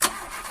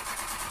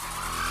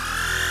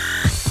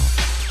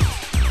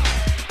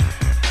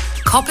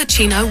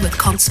Cappuccino with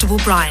Constable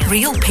Brian.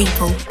 Real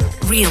people,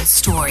 real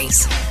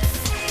stories.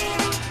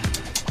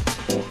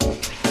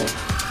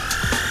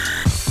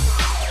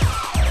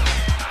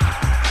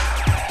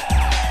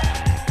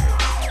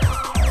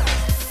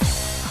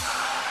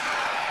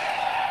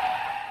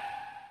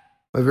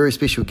 My very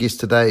special guest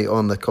today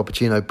on the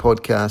Cappuccino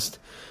podcast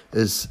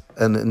is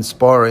an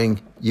inspiring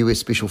US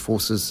Special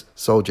Forces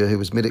soldier who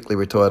was medically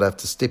retired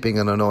after stepping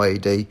on an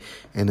IED,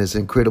 and his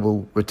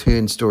incredible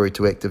return story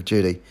to active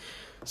duty.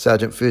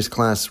 Sergeant First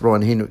Class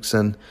Ryan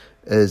Henriksen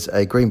is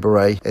a Green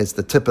Beret. As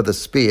the tip of the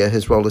spear,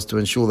 his role is to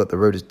ensure that the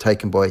route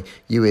taken by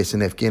US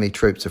and Afghani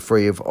troops are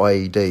free of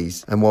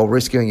IEDs. And while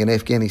rescuing an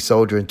Afghani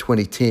soldier in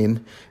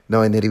 2010,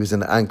 knowing that he was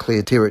in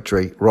uncleared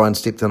territory, Ryan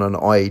stepped on an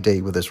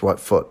IED with his right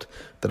foot.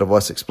 The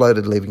device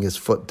exploded, leaving his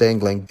foot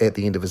dangling at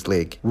the end of his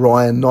leg.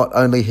 Ryan not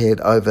only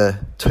had over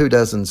 24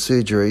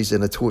 surgeries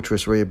and a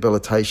torturous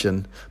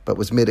rehabilitation, but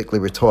was medically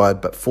retired,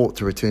 but fought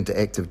to return to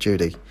active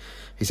duty.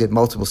 He's had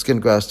multiple skin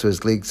grafts to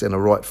his legs and a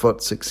right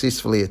foot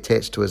successfully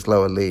attached to his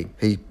lower leg.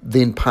 He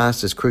then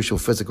passed his crucial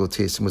physical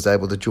test and was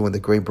able to join the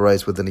Green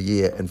Berets within a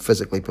year and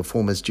physically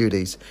perform his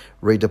duties,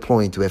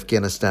 redeploying to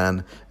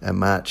Afghanistan in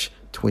March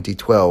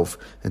 2012.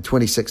 In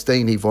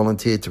 2016, he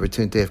volunteered to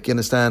return to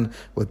Afghanistan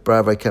with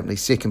Bravo Company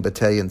 2nd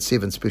Battalion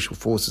 7 Special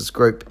Forces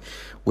Group,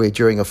 where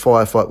during a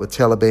firefight with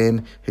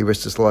Taliban, he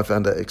risked his life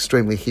under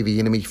extremely heavy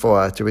enemy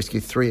fire to rescue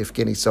 3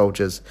 Afghani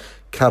soldiers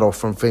cut off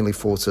from friendly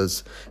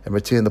forces and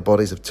return the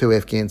bodies of 2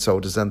 Afghan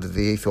soldiers under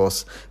the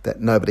ethos that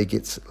nobody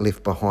gets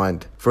left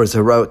behind. For his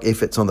heroic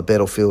efforts on the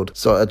battlefield,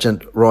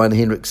 Sergeant Ryan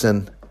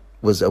Henriksen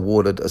was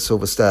awarded a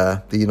Silver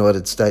Star, the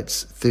United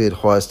States' 3rd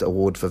highest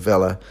award for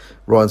valour.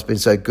 Ryan's been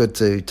so good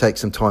to take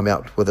some time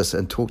out with us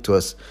and talk to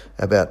us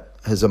about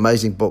his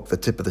amazing book, The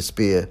Tip of the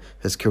Spear,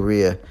 his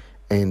career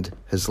and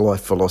his life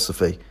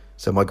philosophy.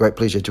 So my great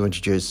pleasure to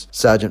introduce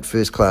Sergeant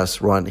First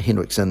Class Ryan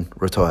Henriksen,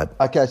 retired.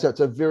 Okay, so it's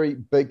a very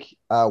big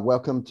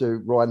welcome to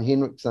Ryan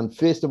Henriksen.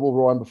 First of all,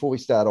 Ryan, before we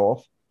start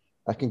off,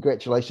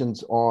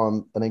 congratulations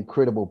on an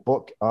incredible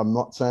book. I'm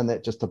not saying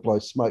that just to blow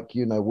smoke,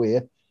 you know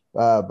where,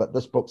 but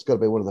this book's got to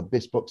be one of the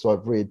best books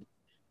I've read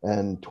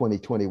in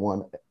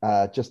 2021.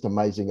 Just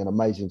amazing, an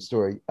amazing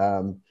story.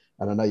 And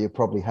I know you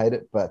probably hate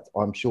it, but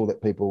I'm sure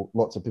that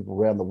lots of people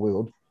around the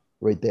world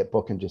read that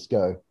book and just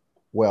go,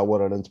 wow,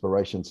 what an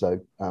inspiration. So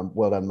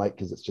well done, mate,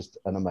 because it's just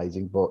an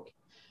amazing book.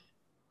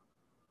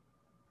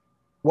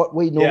 What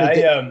we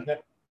normally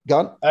Go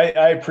on.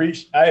 I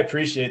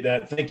appreciate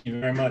that. Thank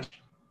you very much.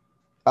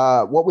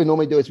 What we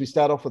normally do is we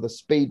start off with a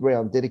speed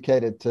round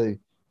dedicated to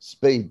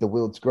Speed, the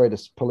world's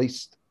greatest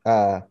police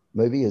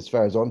movie, as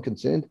far as I'm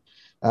concerned.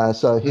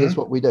 So here's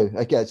what we do.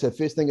 Okay, so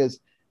first thing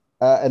is,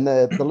 and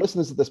the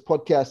listeners of this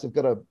podcast have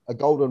got a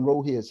golden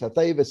rule here. So if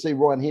they ever see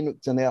Ryan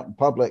Henriksen out in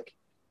public,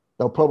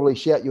 they'll probably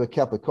shout you a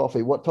cup of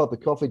coffee. What type of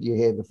coffee do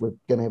you have if we're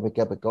going to have a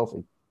cup of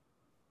coffee?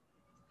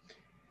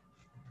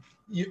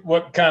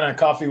 What kind of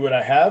coffee would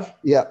I have?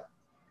 Yeah.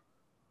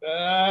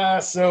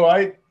 So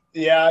I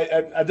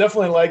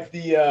definitely like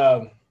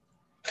the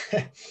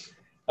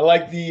I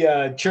like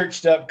the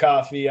churched up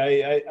coffee.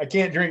 I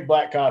can't drink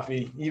black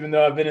coffee, even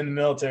though I've been in the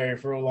military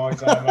for a long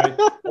time. I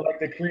like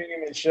the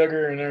cream and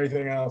sugar and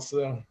everything else.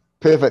 So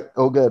perfect.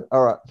 All good.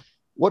 All right.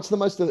 What's the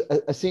most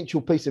essential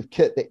piece of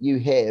kit that you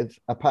have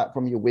apart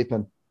from your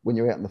weapon when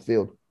you're out in the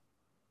field?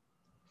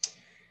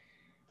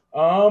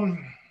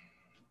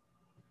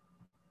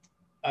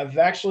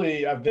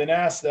 I've been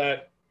asked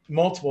that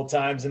multiple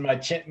times, and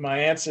my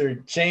answer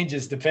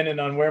changes depending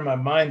on where my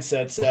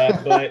mindset's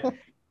at. But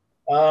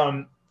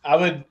I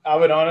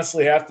would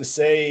honestly have to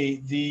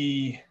say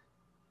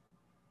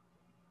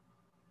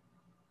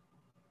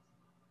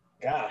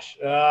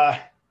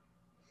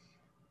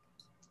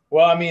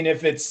well, I mean,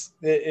 if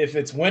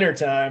it's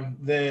wintertime,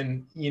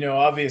 then,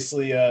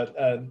 obviously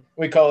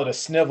we call it a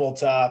snivel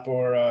top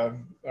or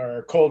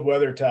a cold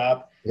weather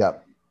top. Yeah.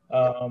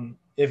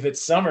 If it's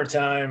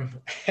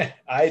summertime,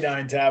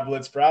 iodine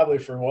tablets probably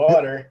for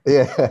water.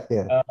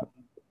 Yeah.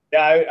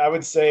 I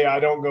would say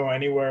I don't go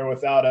anywhere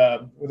without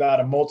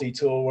a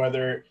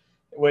multi-tool,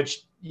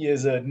 which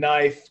is a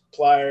knife,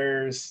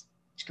 pliers,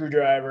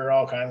 screwdriver,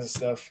 all kinds of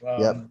stuff.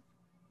 Yep.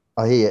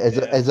 I hear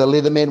you. As a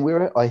Leatherman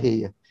wearer, I hear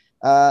you.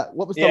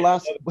 What was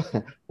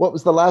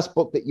the last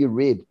book that you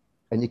read?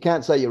 And you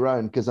can't say your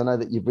own, because I know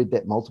that you've read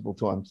that multiple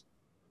times.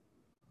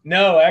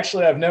 No,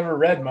 actually, I've never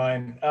read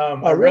mine.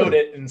 I wrote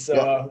it, and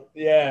so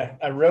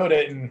I wrote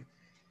it, and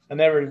I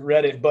never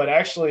read it. But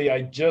actually,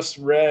 I just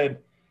read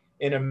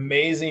an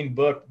amazing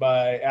book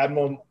by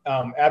Admiral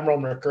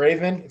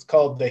McRaven. It's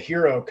called The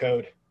Hero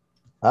Code.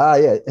 Yeah,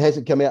 it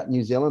hasn't come out in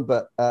New Zealand,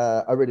 but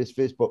I read his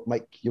first book,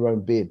 Make Your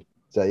Own Bed.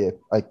 So yeah,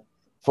 I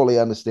fully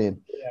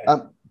understand.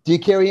 Yeah. Do you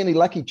carry any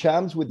lucky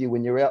charms with you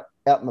when you're out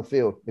in the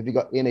field? Have you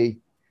got any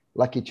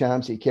lucky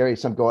charms that you carry?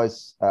 Some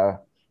guys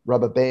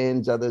rubber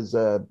bands, others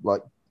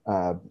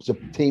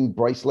some team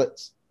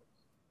bracelets.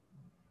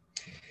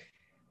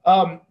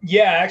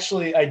 Yeah,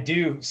 actually I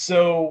do.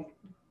 So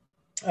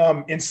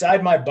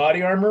inside my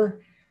body armor,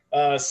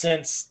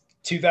 since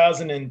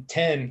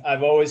 2010,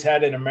 I've always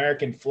had an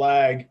American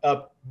flag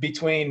up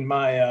between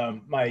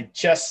my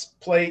chest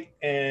plate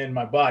and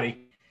my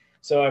body.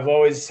 So I've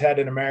always had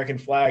an American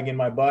flag in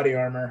my body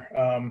armor.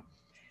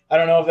 I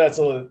don't know if that's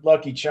a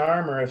lucky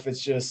charm or if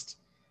it's just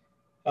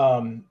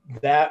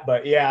that,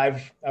 but yeah,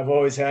 I've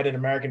always had an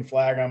American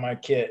flag on my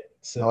kit.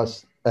 So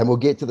nice. And we'll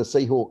get to the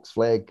Seahawks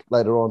flag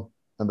later on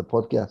in the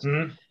podcast.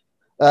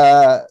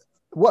 Mm-hmm.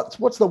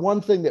 What's the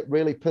one thing that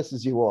really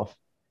pisses you off?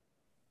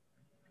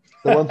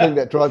 The one thing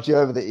that drives you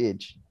over the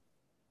edge?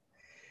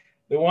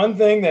 The one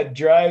thing that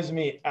drives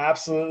me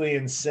absolutely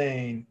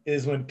insane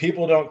is when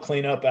people don't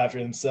clean up after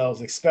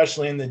themselves,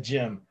 especially in the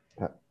gym.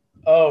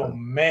 Oh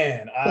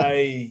man,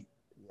 I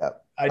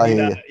do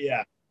not.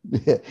 Yeah.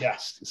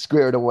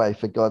 Square it away,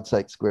 for God's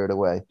sake, square it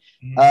away.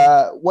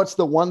 Mm-hmm. What's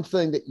the one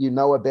thing that you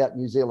know about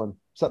New Zealand?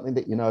 Something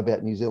that you know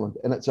about New Zealand,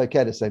 and it's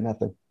okay to say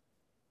nothing.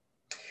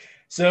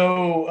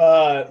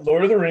 So,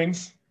 Lord of the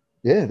Rings.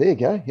 Yeah, there you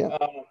go. Yeah.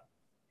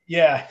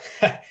 Yeah.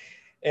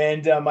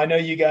 And I know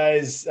you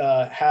guys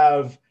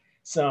have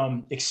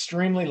some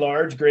extremely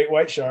large great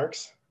white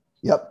sharks.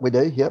 Yep, we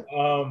do. Yep.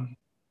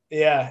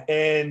 Yeah.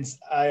 And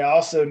I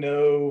also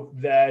know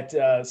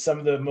that some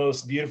of the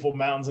most beautiful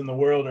mountains in the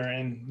world are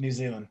in New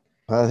Zealand.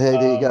 There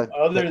you go.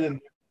 Other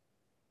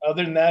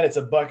than that, it's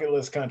a bucket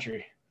list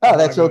country. Oh,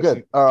 that's all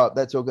good. All right,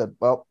 that's all good.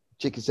 Well,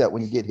 check us out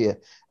when you get here.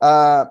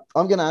 I'm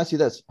going to ask you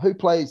this. Who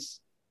plays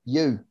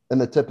you in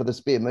the Tip of the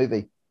Spear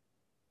movie?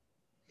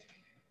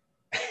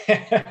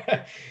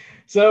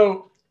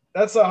 So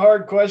that's a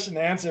hard question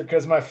to answer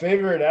because my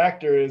favorite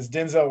actor is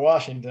Denzel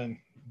Washington.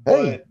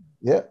 But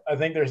yeah, I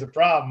think there's a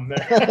problem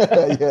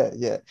there.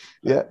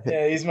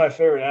 Yeah. He's my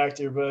favorite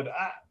actor, but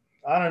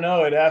I don't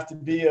know. It'd have to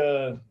be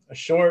a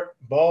short,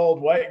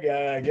 bald, white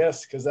guy, I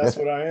guess, because that's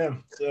what I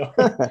am. So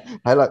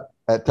hey, look,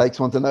 it takes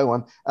one to know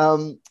one.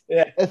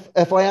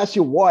 If I asked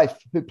your wife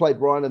who played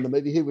Ryan in the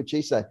movie, who would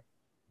she say?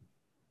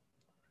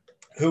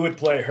 Who would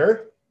play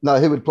her? No,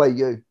 who would play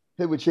you?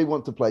 Who would she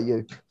want to play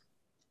you?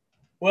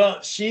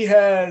 Well, she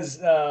has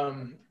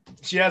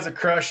a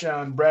crush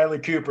on Bradley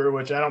Cooper,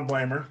 which I don't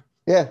blame her.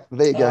 Yeah,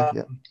 there you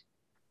go.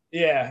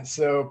 Yeah,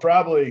 so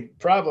probably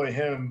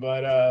him,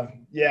 but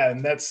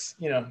and that's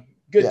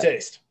good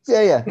taste.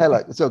 Yeah. Hey,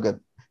 look, it's all good.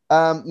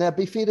 Now, it'd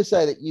be fair to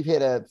say that you've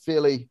had a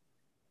fairly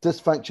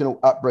dysfunctional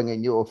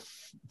upbringing. Your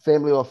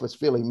family life was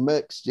fairly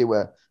mixed. You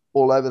were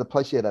all over the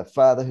place. You had a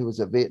father who was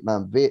a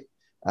Vietnam vet,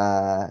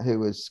 who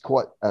was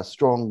quite a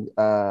strong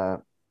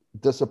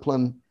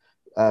discipline.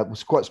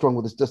 Was quite strong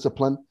with his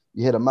discipline.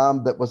 You had a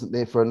mum that wasn't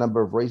there for a number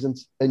of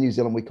reasons. In New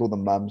Zealand, we call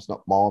them mums,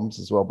 not moms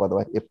as well, by the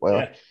way,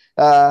 FYI,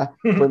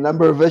 for a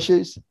number of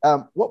issues.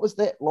 What was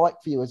that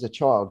like for you as a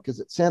child? Because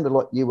it sounded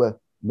like you were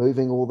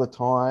moving all the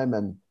time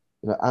and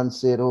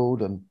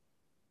unsettled. And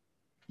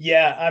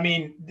yeah, I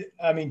mean,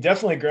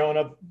 definitely growing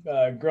up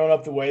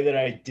the way that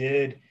I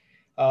did.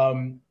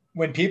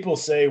 When people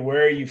say,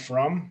 "Where are you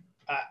from?"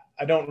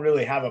 I don't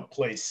really have a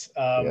place.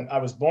 I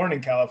was born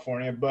in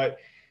California, but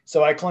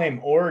so I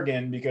claim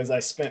Oregon because I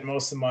spent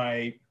most of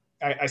my,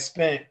 I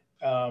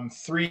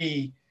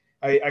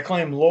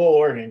claim Lowell,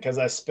 Oregon because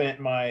I spent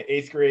my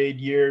 8th grade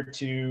year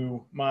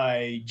to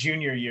my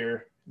junior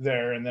year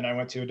there. And then I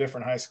went to a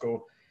different high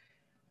school.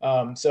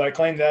 So I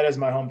claim that as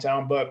my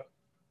hometown, but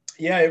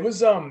yeah, it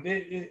was,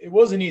 it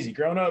wasn't easy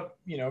growing up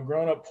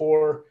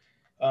poor,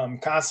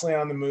 constantly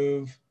on the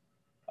move.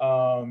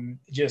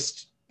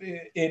 Just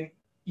in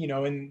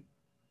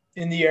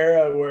the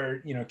era where,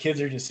 kids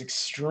are just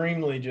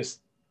extremely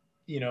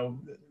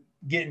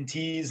getting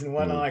teased and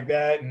whatnot like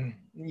that. And,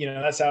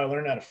 that's how I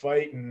learned how to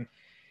fight. And,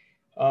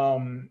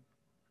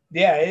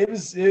 it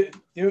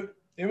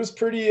was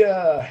pretty,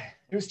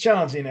 it was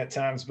challenging at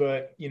times,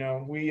 but,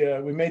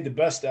 we made the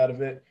best out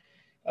of it,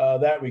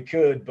 that we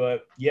could.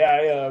 But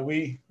yeah,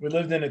 we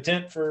lived in a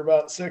tent for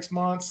about 6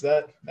 months.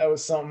 That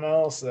was something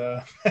else.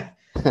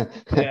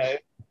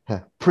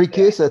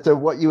 Precursor to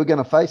what you were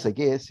going to face, I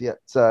guess. Yeah.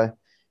 So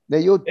now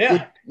your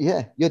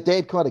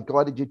dad kind of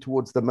guided you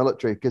towards the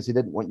military because he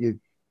didn't want you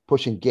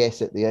pushing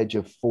gas at the age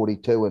of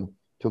 42 and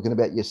talking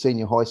about your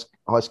senior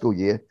high school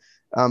year.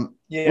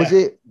 Was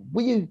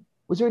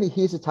there any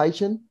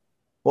hesitation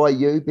by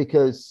you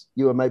because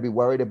you were maybe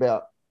worried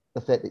about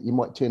the fact that you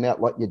might turn out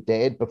like your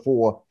dad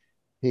before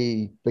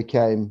he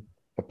became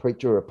a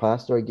preacher or a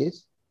pastor, I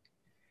guess?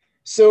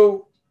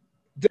 So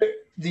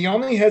the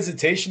only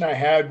hesitation I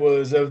had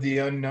was of the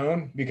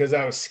unknown because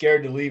I was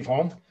scared to leave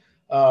home.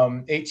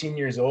 18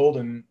 years old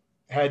and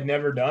had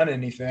never done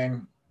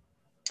anything.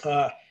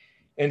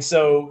 And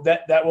so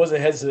that was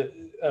a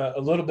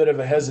little bit of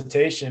a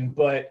hesitation,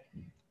 but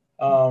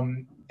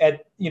when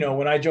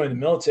I joined the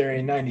military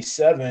in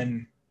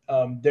 97,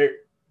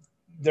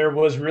 there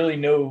was really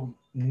no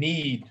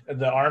need.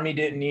 The Army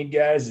didn't need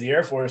guys. The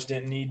Air Force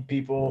didn't need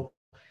people.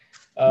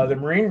 The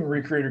Marine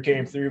recruiter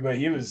came through, but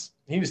he was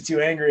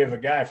too angry of a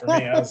guy for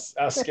me. I was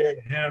scared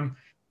of him.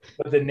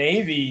 But the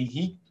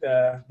Navy,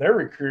 their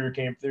recruiter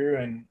came through,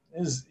 and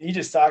he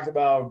just talked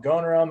about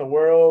going around the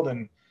world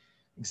and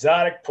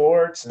exotic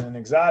ports and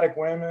exotic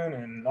women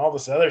and all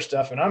this other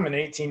stuff. And I'm an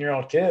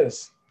 18-year-old kid.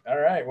 All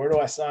right, where do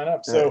I sign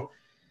up? So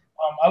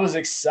I was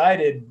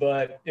excited,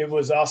 but it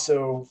was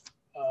also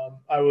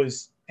I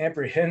was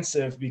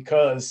apprehensive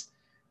because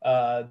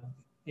I've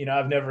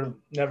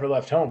never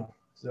left home.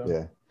 So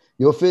yeah,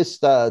 your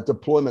first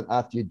deployment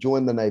after you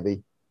joined the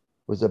Navy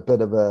was a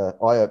bit of a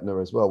eye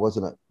opener as well,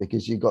 wasn't it?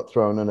 Because you got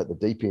thrown in at the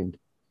deep end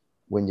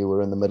when you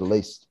were in the Middle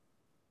East.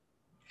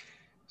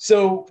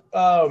 So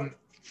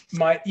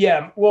my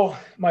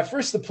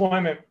first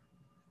deployment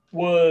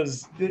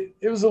was it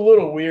was a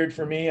little weird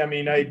for me. I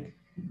mean, I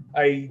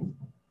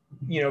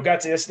got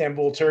to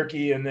Istanbul,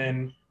 Turkey, and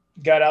then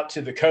got out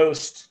to the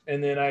coast,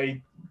 and then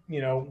I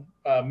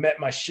met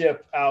my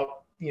ship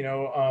out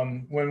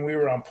when we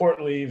were on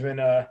port leave and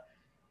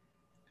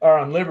or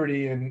on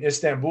liberty in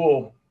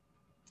Istanbul.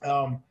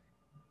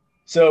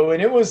 So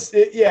and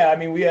I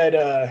mean, we had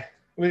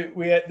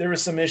there were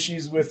some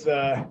issues with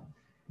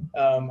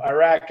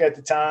Iraq at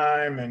the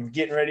time and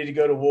getting ready to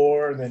go to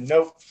war. And then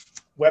nope,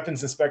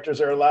 weapons inspectors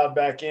are allowed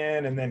back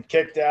in, and then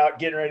kicked out,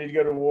 getting ready to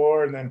go to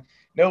war. And then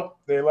nope,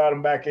 they allowed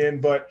them back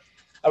in. But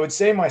I would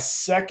say my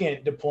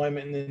second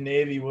deployment in the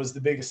Navy was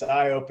the biggest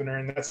eye opener.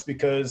 And that's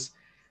because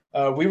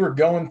we were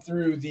going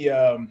through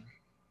the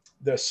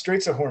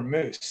Straits of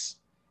Hormuz,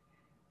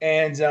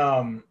 and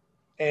the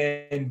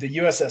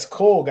USS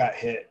Cole got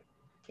hit,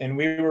 and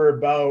we were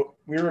about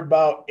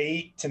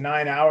 8 to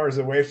 9 hours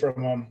away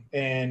from them,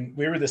 and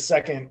we were the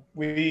second.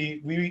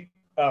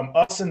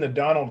 Us and the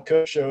Donald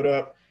Cook showed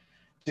up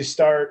to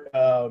start,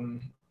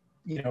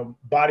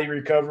 body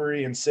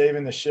recovery and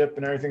saving the ship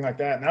and everything like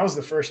that. And that was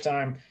the first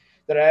time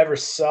that I ever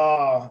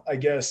saw, I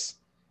guess,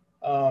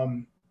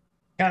 kind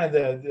of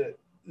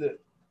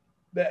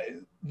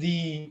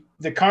the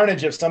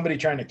carnage of somebody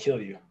trying to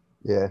kill you.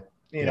 Yeah.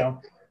 You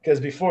know, because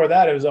before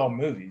that it was all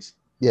movies.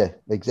 Yeah,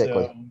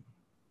 exactly. So,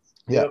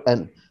 yeah. yep.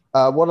 And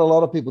what a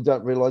lot of people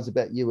don't realize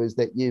about you is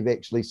that you've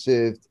actually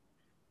served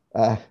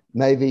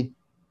Navy,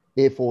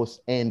 Air Force,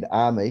 and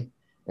Army,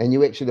 and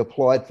you actually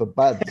applied for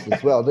BUDS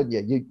as well, didn't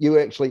you? You were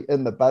actually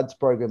in the BUDS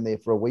program there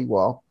for a wee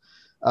while.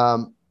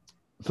 For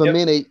Yep.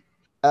 many,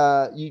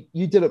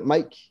 you didn't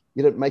make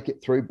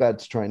it through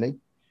BUDS training,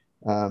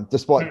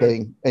 despite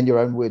being, in your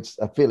own words,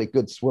 a fairly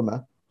good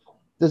swimmer.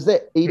 Does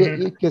that eat at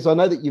you? Because I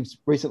know that you've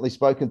recently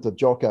spoken to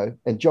Jocko,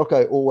 and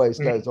Jocko always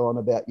goes on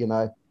about,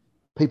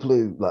 people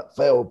who like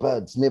fail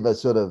BUDS never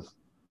sort of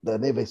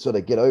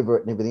get over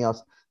it and everything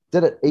else.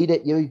 Did it eat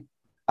at you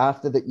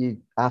after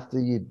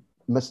you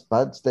missed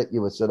BUDS that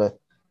you were sort of,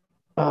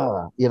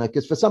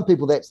 because for some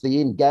people that's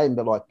the end game.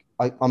 They're like,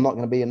 I'm not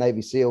going to be a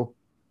Navy SEAL.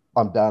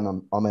 I'm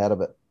done. I'm out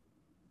of it.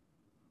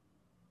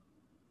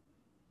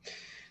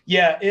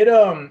 Yeah,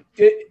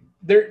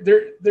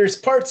 there's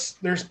parts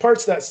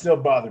that still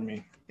bother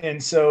me.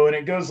 And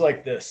it goes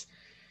like this.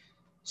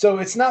 So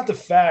it's not the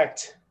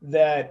fact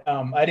that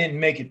I didn't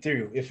make it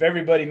through. If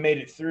everybody made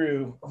it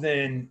through,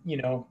 then,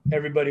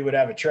 everybody would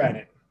have a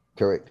Trident.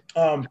 Correct.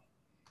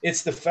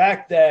 It's the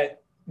fact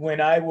that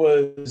I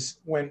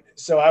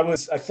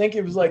think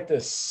it was like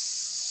the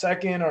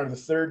second or the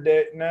third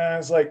day. It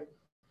was like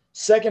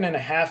second and a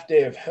half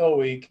day of Hell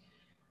Week.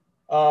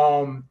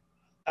 I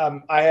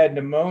had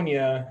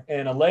pneumonia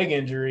and a leg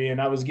injury, and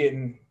I was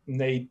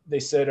they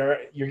said, all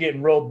right, you're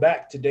getting rolled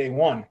back to day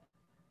one.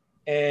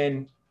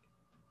 And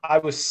I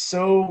was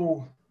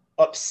so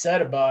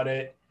upset about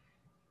it.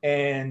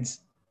 And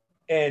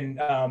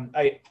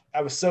I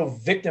was so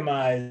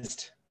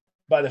victimized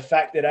by the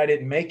fact that I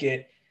didn't make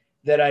it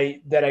that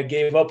I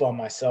gave up on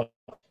myself.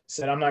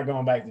 Said, I'm not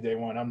going back to day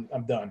one.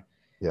 I'm done.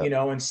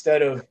 Yeah.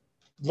 Instead of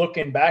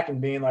looking back and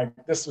being like,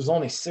 this was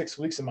only 6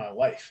 weeks of my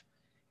life.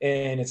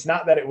 And it's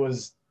not that it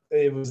was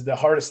the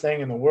hardest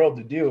thing in the world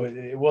to do.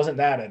 It wasn't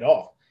that at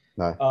all.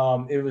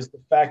 No. It was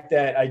the fact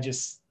that I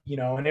just,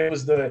 and it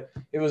was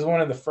one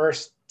of the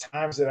first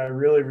times that I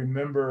really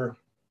remember,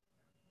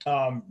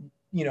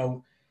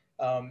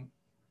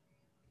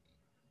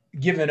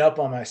 giving up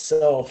on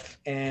myself,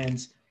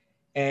 and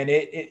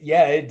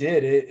it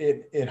did.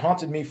 It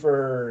haunted me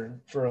for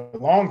a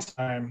long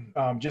time,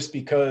 just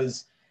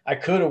because I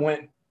could have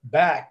went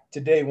back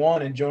to day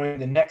one and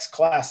joined the next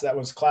class that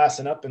was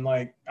classing up in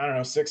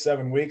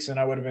 6-7 weeks, and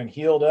I would have been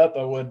healed up.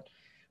 I wouldn't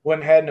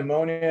have had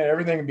pneumonia.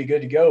 Everything would be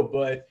good to go.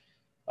 But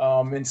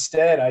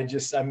instead, I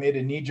made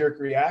a knee-jerk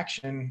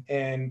reaction.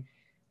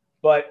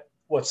 But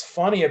what's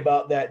funny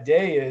about that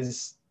day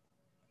is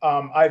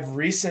I've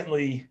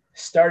recently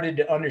started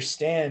to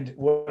understand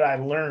what I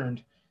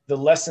learned, the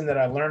lesson that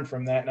I learned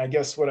from that. And I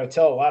guess what I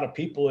tell a lot of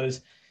people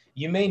is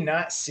you may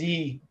not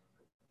see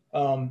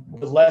the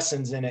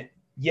lessons in it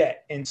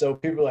yet. And so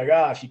people are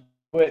like, if you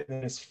quit,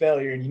 then it's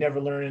failure and you never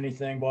learn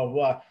anything, blah,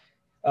 blah,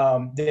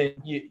 blah. Then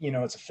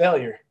it's a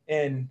failure.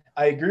 And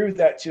I agree with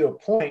that to a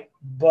point.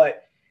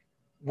 But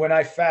when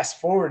I fast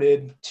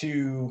forwarded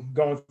to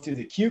going through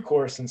the Q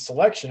course and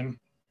selection,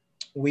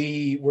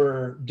 we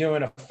were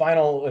doing a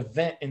final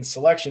event in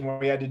selection where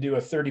we had to do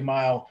a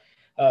 30-mile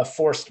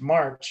forced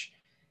march.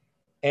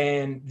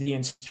 And the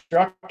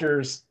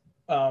instructors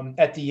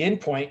at the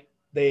end point,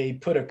 they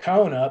put a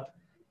cone up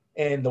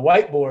and the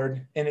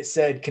whiteboard, and it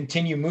said,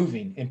 continue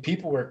moving. And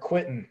people were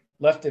quitting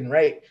left and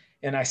right.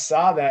 And I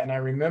saw that, and I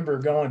remember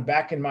going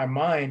back in my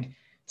mind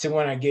to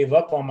when I gave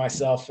up on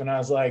myself, and I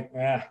was like,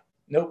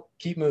 nope,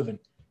 keep moving.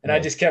 And I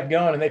just kept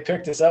going, and they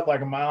picked us up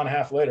like a mile and a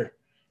half later.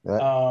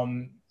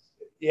 And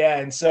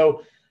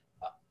so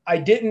I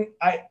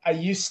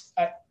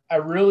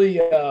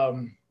really,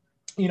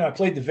 I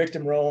played the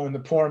victim role and the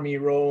poor me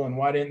role, and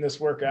why didn't this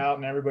work out,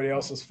 and everybody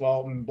else's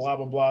fault, and blah,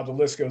 blah, blah. The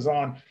list goes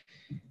on.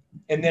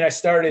 And then I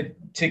started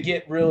to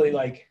get really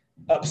like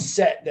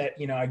upset that,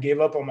 I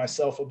gave up on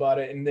myself about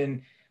it. And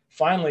then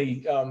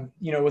finally,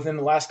 within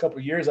the last couple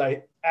of years,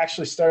 I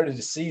actually started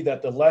to see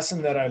that the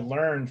lesson that I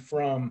learned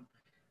from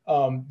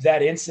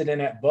that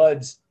incident at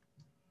Buds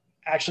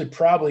actually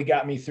probably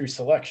got me through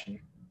selection.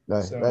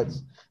 No,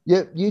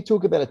 you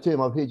talk about a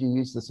term. I've heard you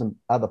use this in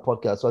other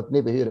podcasts. I've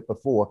never heard it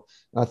before.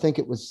 And I think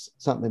it was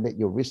something that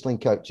your wrestling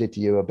coach said to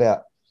you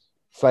about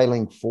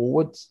failing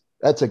forwards.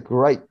 That's a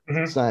great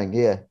saying.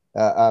 Yeah.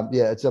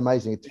 It's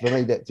amazing. For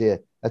me,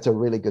 that's a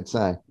really good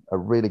saying.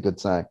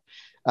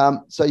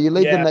 So you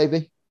leave the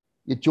Navy,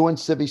 you join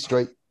Civvy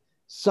Street.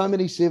 So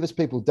many service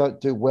people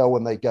don't do well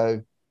when they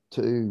go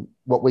to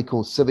what we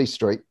call Civvy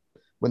Street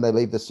when they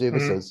leave the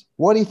services.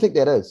 Why do you think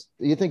that is?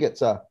 Do you think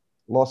it's a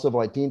loss of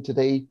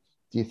identity?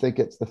 Do you think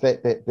it's the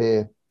fact that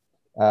they're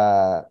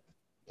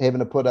having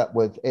to put up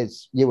with,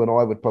 as you and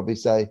I would probably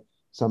say,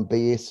 some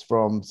BS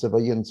from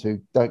civilians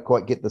who don't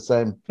quite get the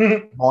same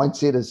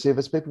mindset as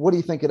service people? What do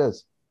you think it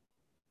is?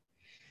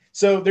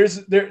 So there's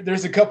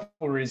a couple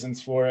of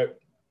reasons for it.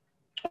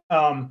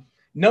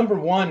 Number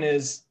one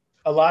is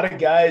a lot of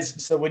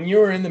guys. So when you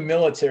were in the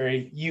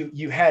military,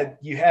 you had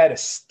a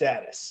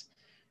status.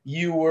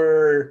 You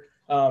were,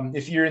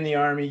 if you're in the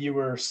Army, you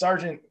were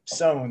Sergeant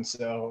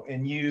so-and-so,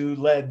 and you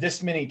led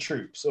this many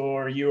troops,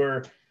 or you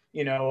were,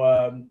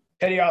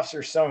 Petty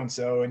Officer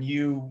so-and-so, and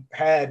you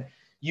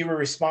were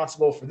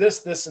responsible for this,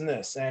 this, and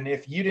this. And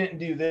if you didn't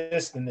do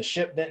this, then the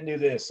ship didn't do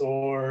this,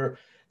 or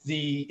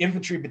the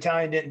infantry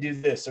battalion didn't do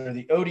this, or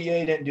the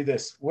ODA didn't do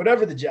this,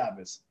 whatever the job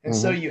is. And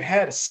so you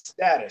had a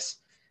status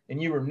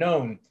and you were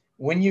known.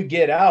 When you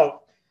get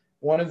out,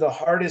 one of the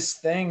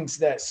hardest things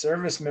that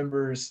service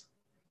members,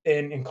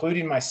 and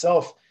including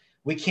myself,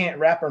 we can't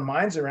wrap our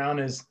minds around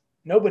is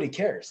nobody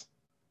cares.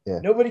 Yeah.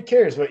 Nobody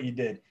cares what you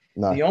did.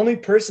 No. The only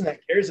person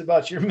that cares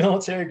about your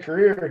military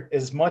career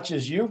as much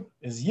as you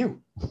is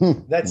you.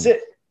 That's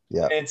it.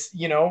 Yeah. It's,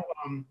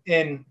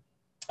 and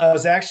I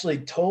was actually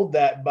told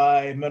that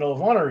by a Medal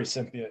of Honor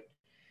recipient,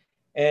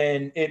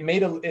 and it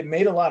made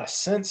a lot of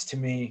sense to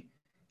me.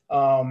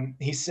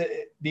 He said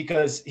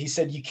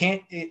you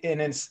can't,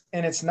 and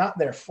it's not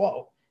their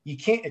fault. You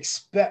can't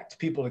expect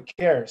people to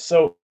care.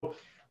 So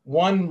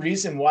one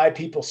reason why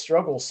people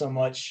struggle so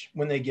much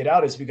when they get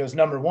out is because,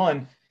 number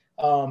one,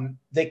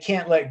 they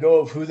can't let go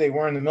of who they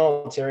were in the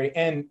military,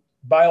 and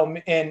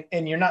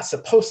you're not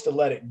supposed to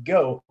let it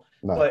go,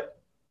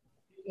 but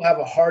people have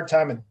a hard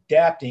time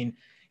adapting.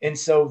 And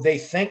so they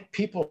think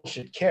people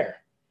should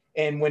care.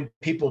 And when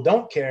people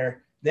don't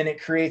care, then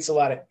it creates a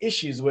lot of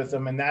issues with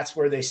them. And that's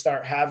where they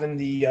start having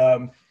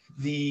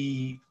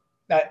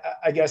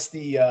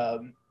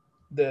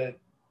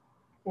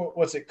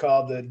what's it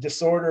called? The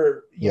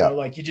disorder,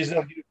 like you just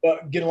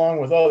don't get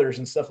along with others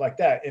and stuff like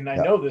that. And I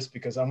know this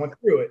because I went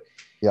through it,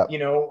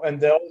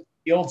 and the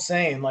old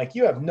saying, like,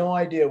 you have no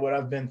idea what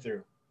I've been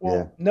through.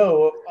 Well,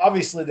 no,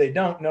 obviously they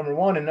don't, number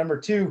one. And number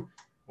two,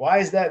 why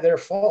is that their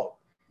fault?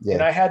 Yeah.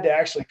 And I had to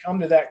actually come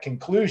to that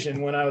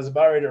conclusion when I was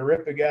about ready to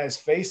rip a guy's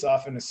face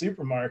off in the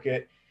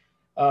supermarket.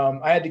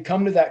 I had to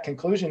come to that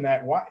conclusion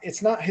that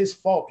it's not his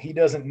fault. He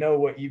doesn't know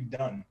what you've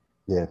done.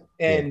 Yeah.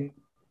 And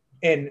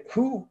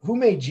who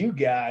made you,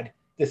 God,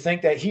 to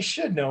think that he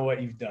should know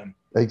what you've done?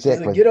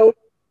 Exactly. Like,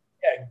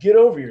 get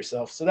over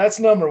yourself. So that's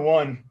number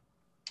one.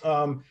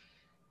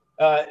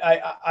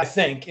 I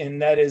think,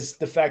 and that is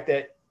the fact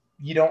that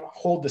you don't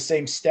hold the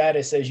same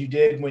status as you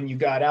did when you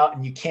got out,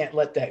 and you can't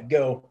let that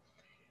go.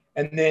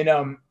 And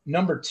then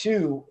number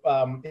two,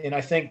 and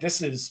I think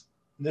this is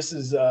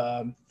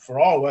for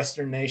all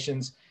Western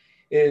nations,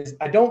 is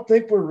I don't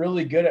think we're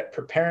really good at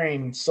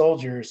preparing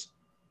soldiers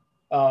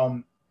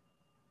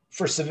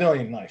for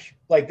civilian life.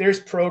 Like, there's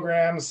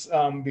programs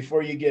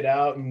before you get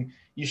out, and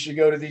you should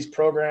go to these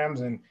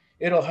programs, and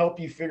it'll help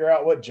you figure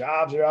out what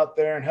jobs are out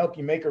there and help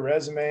you make a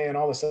resume and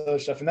all this other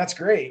stuff. And that's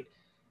great,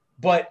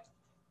 but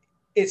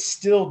it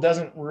still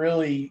doesn't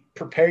really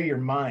prepare your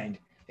mind.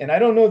 And I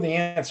don't know the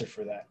answer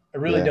for that. I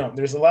really don't.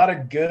 There's a lot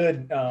of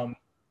good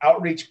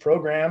outreach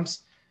programs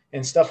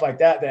and stuff like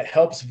that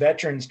helps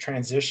veterans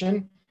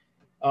transition.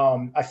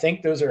 I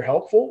think those are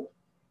helpful,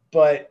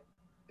 but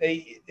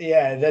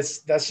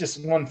that's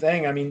just one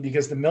thing. I mean,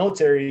 because the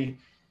military,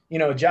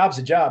 a job's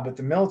a job, but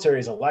the military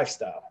is a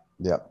lifestyle.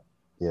 Yeah.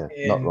 Yeah.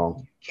 And not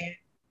wrong.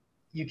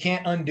 You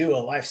can't undo a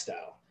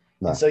lifestyle.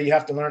 No. And so you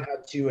have to learn how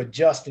to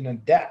adjust and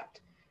adapt.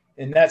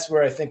 And that's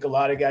where I think a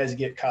lot of guys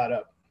get caught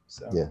up.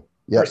 So yeah.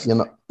 Yeah,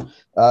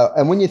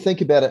 and when you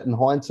think about it in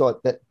hindsight,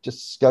 that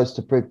just goes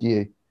to prove to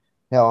you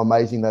how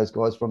amazing those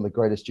guys from the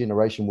greatest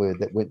generation were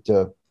that went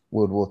to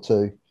World War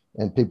II,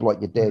 and people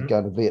like your dad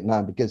going to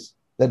Vietnam, because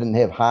they didn't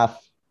have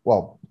half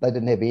well, they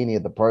didn't have any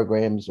of the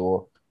programs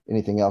or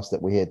anything else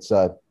that we had.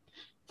 So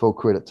full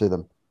credit to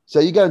them. So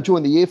you go and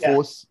join the Air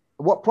Force.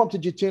 What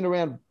prompted you to turn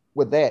around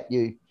with that?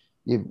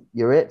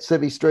 You're at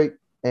Civvy Street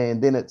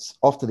and then it's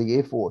off to the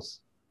Air Force.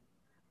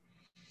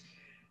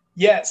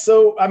 Yeah.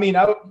 So, I mean,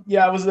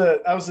 I was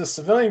a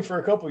civilian for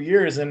a couple of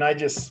years, and I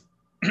just,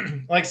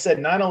 like I said,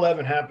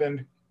 9/11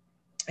 happened.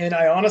 And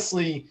I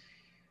honestly,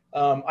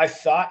 I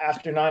thought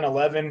after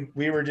 9/11,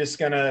 we were just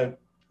going to,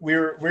 we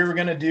were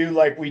going to do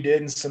like we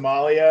did in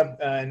Somalia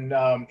and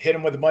hit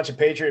them with a bunch of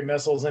Patriot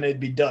missiles and it'd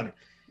be done.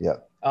 Yeah.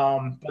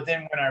 But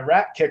then when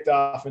Iraq kicked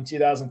off in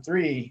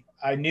 2003,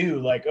 I knew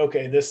like,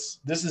 okay, this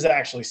is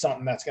actually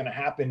something that's going to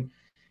happen.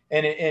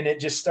 And it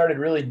just started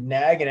really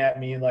nagging at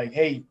me like,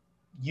 hey,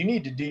 you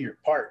need to do your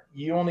part.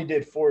 You only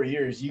did 4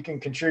 years. You can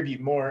contribute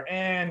more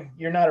and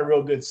you're not a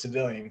real good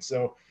civilian.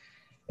 So,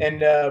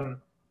 and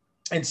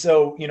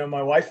so, you know,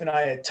 my wife and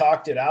I had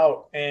talked it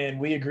out and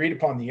we agreed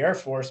upon the Air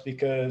Force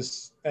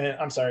because,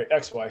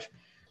 ex-wife,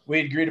 we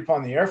agreed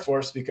upon the Air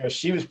Force because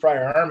she was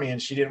prior Army and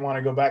she didn't want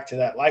to go back to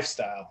that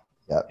lifestyle.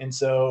 Yep. And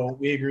so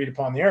we agreed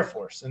upon the Air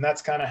Force. And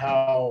that's kind of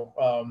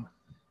how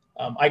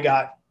I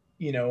got,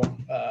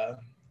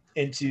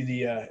 into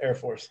the Air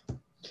Force.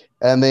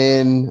 And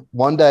then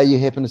one day you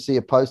happen to see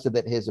a poster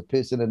that has a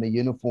person in a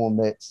uniform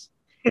that's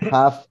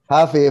half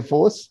Air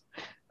Force,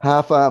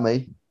 half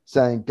Army,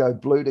 saying go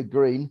blue to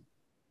green.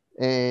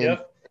 And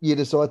you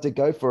decide to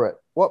go for it.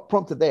 What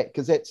prompted that?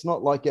 Because that's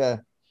not like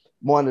a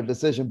minor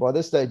decision. By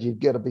this stage, you've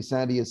got to be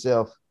saying to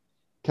yourself,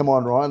 come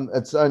on, Ryan,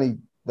 it's only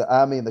the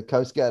Army and the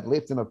Coast Guard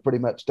left, and I've pretty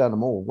much done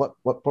them all.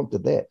 What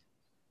prompted that?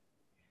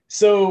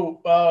 So,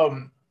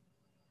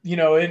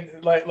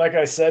 like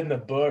I said in the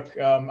book,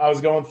 I was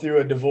going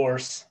through a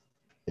divorce,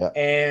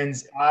 and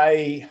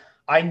I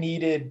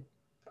needed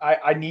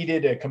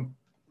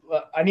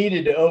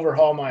to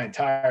overhaul my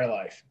entire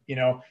life. You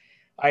know,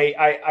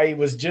 I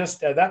was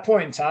just at that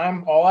point in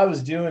time, all I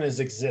was doing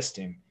is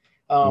existing.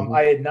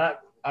 I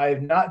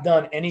have not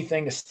done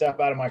anything to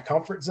step out of my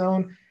comfort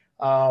zone.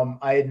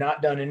 I had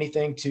not done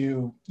anything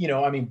to,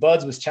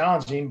 Buds was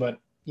challenging, but,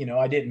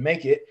 I didn't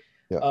make it.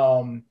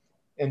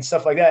 And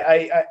stuff like that.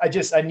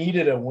 I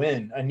needed a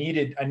win. I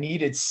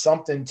needed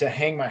something to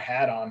hang my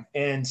hat on.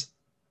 And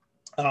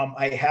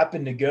I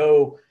happened to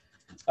go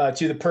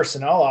to the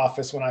personnel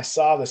office when I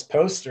saw this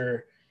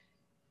poster,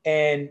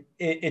 and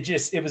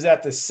it was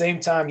at the same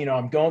time,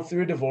 I'm going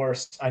through a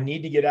divorce. I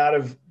need to get out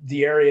of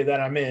the area that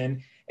I'm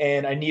in,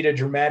 and I need a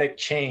dramatic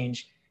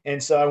change.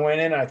 And so I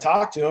went in and I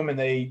talked to him, and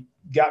they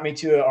got me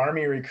to an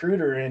Army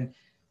recruiter, and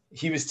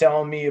he was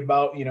telling me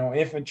about,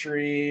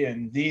 infantry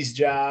and these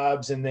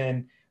jobs. And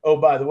then, oh,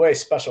 by the way,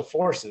 special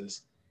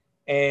forces.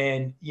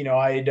 And,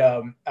 I'd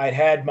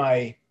had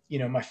my,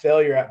 my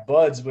failure at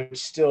Buds, which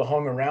still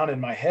hung around in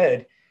my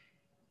head.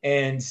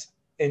 And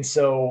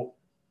so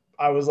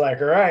I was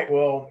like, all right,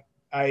 well,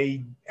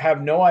 I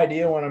have no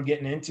idea what I'm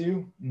getting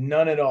into,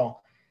 none at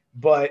all,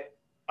 but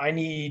I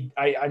need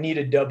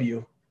a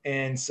W.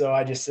 And so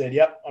I just said,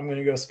 yep, I'm going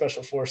to go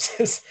special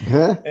forces.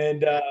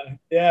 And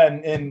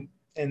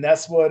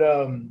that's what,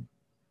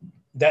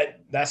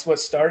 that's what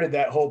started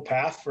that whole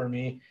path for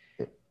me.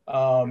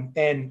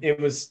 And it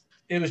was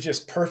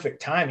just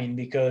perfect timing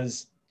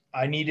because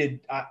I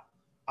needed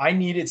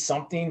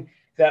something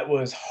that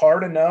was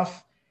hard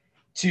enough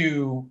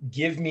to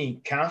give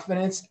me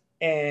confidence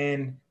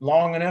and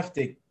long enough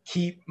to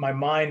keep my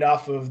mind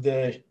off of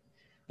the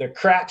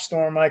crap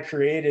storm I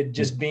created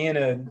just being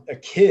a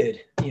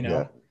kid,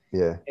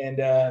 Yeah. And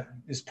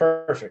it's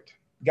perfect.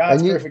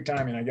 God's perfect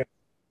timing, I guess.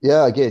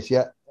 Yeah, I guess.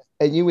 Yeah.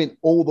 And you went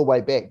all the way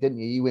back, didn't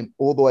you? You went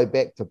all the way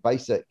back to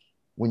basic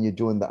when you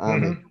joined the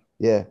Army. Mm-hmm.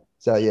 Yeah.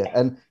 So, yeah.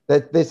 And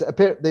there's I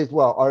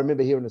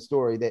remember hearing a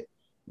story that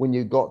when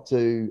you got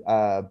to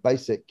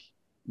basic,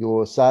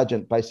 your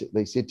sergeant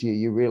basically said to you,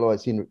 you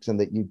realize, Henriksen,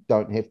 that you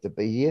don't have to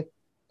be here.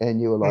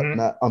 And you were like,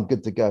 no, I'm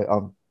good to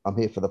go. I'm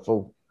here for the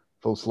full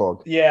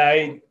slog.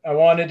 Yeah. I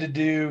wanted to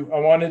do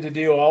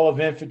all of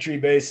infantry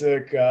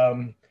basic,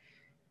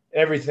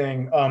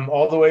 everything,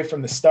 all the way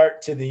from the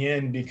start to the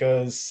end,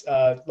 because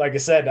like I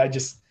said,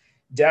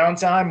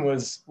 downtime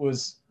was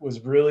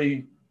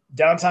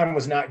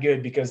not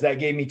good because that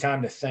gave me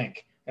time to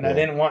think, and I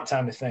didn't want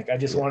time to think. I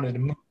just wanted to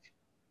move.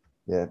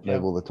 Yeah,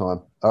 move all the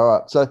time. All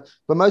right. So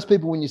for most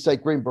people, when you say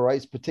Green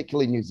Berets,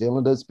 particularly New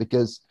Zealanders,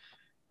 because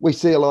we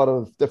see a lot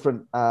of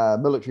different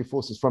military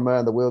forces from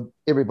around the world,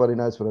 everybody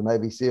knows what a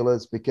Navy SEAL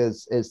is,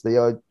 because as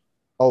the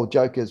old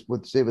joke is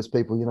with service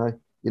people, you know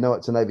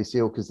it's a Navy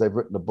SEAL because they've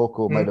written a book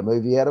or made a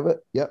movie out of it.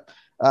 Yep.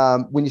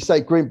 When you say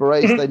Green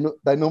Berets,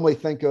 they normally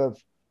think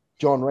of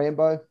John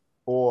Rambo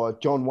or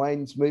John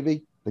Wayne's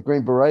movie, The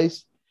Green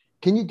Berets.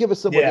 Can you give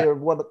us some idea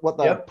of what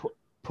the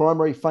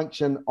primary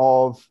function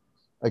of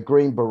a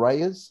Green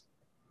Beret is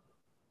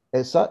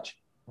as such?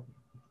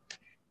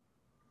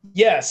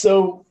 Yeah,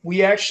 so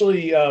we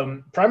actually,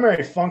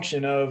 primary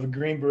function of a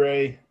Green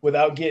Beret,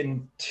 without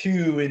getting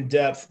too in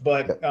depth,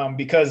 but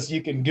because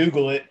you can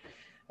Google it,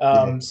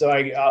 so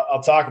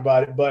I'll talk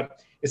about it,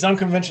 but it's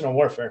unconventional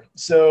warfare.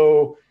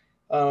 So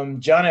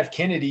John F.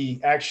 Kennedy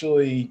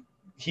actually,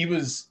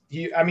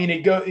 I mean,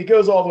 it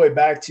goes all the way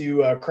back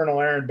to Colonel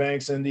Aaron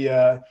Banks and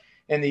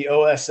the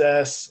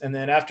OSS. And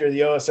then after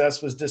the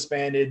OSS was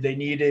disbanded, they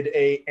needed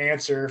a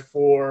answer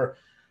for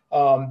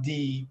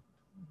the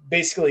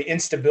basically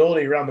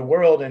instability around the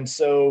world. And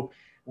so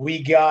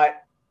we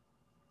got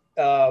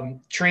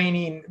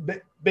training.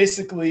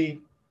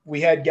 Basically,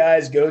 we had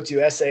guys go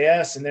to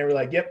SAS and they were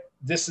like, yep,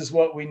 this is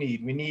what we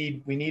need. We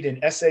need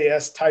an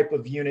SAS type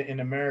of unit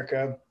in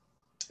America.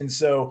 And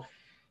so,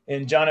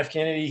 and John F.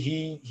 Kennedy,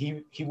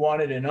 he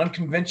wanted an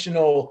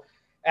unconventional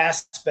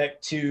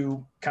aspect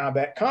to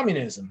combat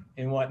communism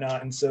and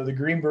whatnot. And so the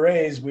Green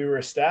Berets, we were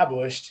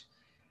established.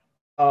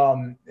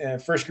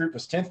 First group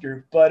was 10th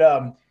group.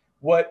 But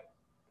what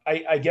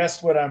I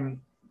guess what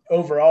I'm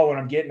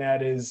getting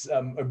at is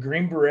a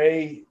Green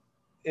Beret,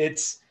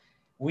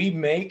 we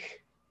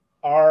make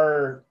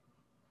our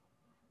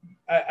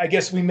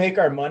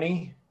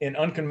money in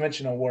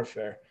unconventional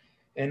warfare.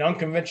 And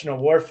unconventional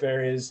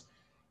warfare is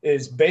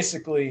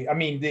basically, I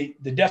mean,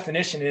 the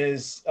definition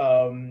is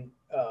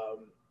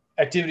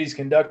activities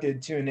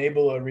conducted to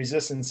enable a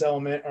resistance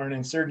element or an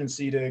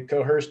insurgency to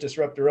coerce,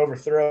 disrupt, or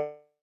overthrow,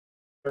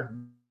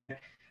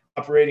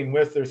 operating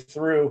with or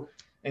through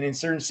an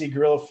insurgency,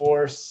 guerrilla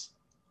force,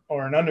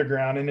 or an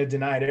underground in a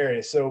denied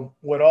area. So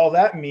what all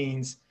that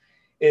means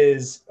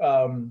is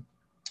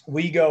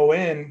we go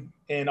in,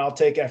 and I'll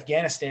take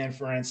Afghanistan,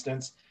 for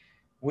instance.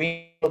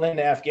 We went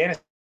into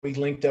Afghanistan, we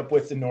linked up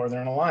with the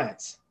Northern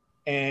Alliance.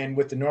 And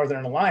with the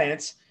Northern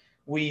Alliance,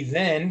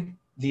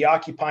 the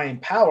occupying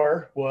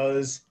power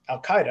was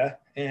Al-Qaeda,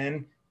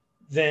 and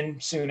then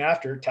soon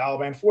after,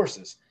 Taliban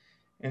forces.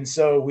 And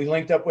so we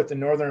linked up with the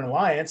Northern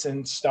Alliance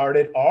and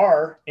started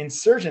our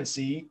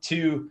insurgency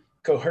to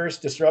coerce,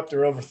 disrupt,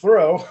 or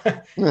overthrow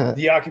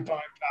the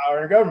occupying power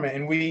and government.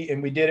 And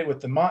we did it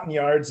with the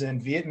Montagnards in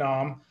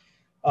Vietnam.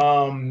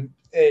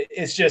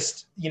 It's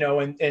just,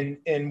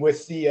 and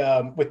with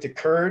the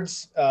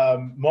Kurds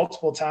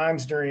multiple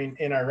times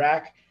in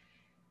Iraq.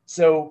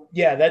 So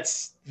yeah,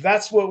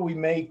 that's what we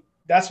make.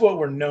 That's what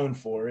we're known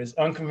for, is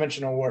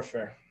unconventional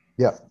warfare.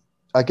 Yeah.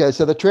 Okay.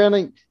 So the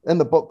training in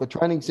the book, the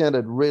training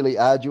sounded really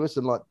arduous,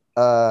 and like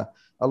a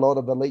lot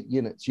of elite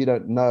units, you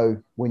don't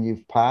know when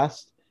you've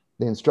passed.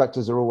 The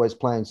instructors are always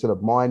playing sort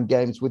of mind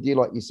games with you.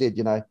 Like you said,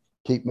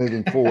 keep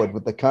moving forward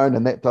with the cone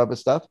and that type of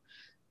stuff.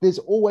 There's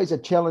always a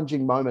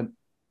challenging moment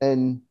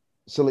in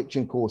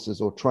selection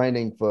courses or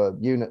training for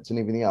units and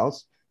everything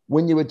else.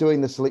 When you were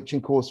doing the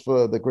selection course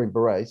for the Green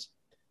Berets,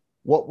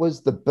 what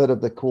was the bit of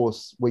the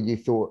course where you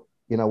thought,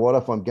 you know what,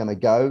 if I'm going to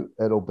go,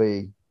 it'll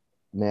be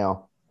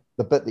now,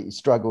 the bit that you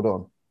struggled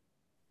on?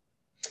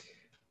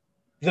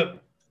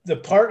 The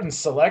part in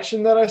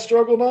selection that I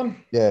struggled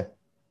on? Yeah.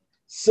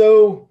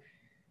 So,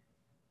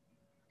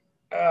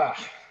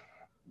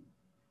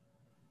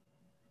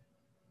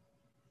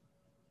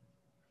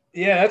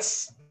 yeah,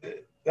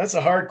 that's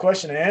a hard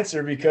question to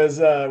answer,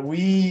 because I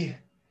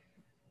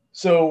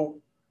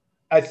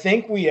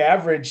think we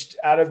averaged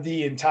out of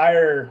the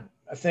entire,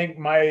 I think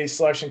my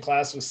selection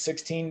class was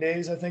 16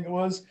 days, I think it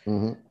was.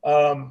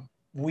 Mm-hmm.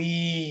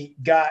 We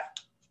got,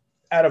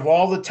 out of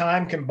all the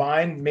time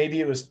combined,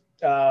 maybe it was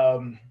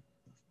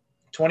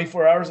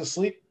 24 hours of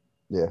sleep.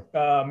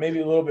 Yeah. Maybe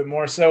a little bit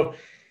more. So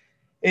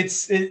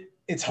it's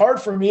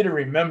hard for me to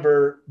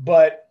remember,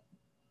 but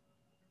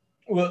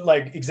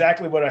like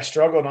exactly what I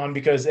struggled on,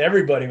 because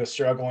everybody was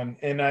struggling.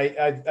 And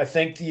I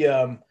think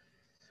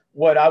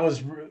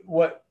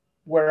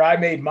where I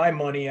made my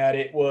money at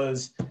it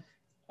was,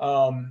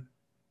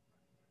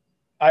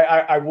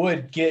 I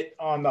would get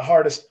on the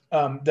hardest,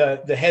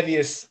 the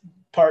heaviest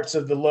parts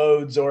of the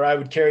loads, or I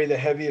would carry the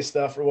heaviest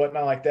stuff or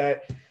whatnot like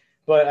that.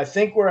 But I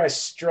think where I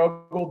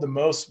struggled the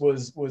most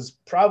was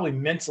probably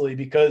mentally,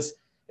 because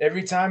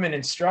every time an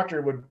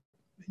instructor would,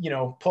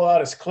 pull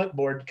out his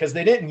clipboard, because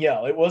they didn't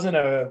yell. It wasn't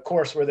a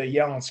course where they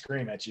yell and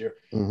scream at you.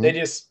 Mm-hmm. They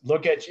just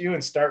look at you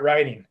and start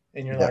writing,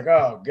 and you're like,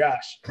 oh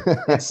gosh.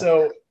 And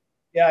so,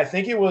 yeah, I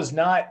think it was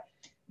not,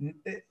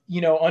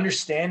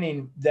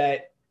 understanding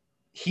that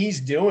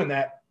he's doing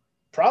that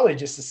probably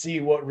just to see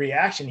what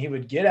reaction he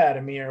would get out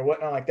of me or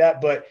whatnot like that.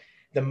 But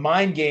the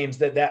mind games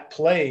that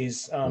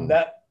plays,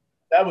 that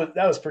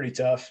was pretty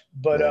tough.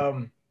 But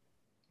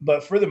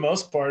but for the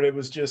most part, it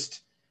was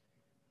just,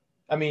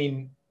 I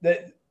mean,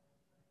 that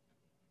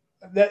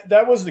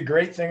was the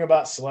great thing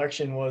about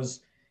selection, was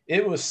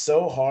it was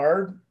so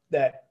hard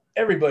that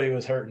everybody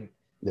was hurting.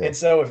 Yeah. And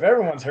so if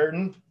everyone's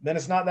hurting, then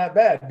it's not that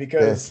bad,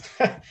 because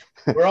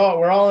we're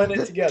all in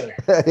it together.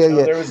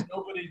 There was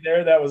nobody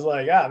there that was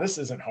like, this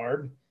isn't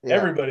hard. Yeah.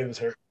 Everybody was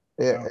hurt.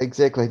 Yeah,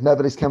 exactly.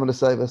 Nobody's coming to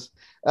save us.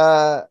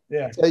 So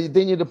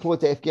then you deployed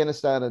to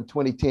Afghanistan in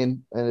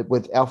 2010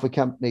 with Alpha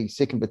Company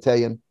 2nd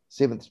Battalion,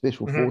 7th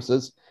Special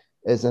Forces,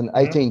 as an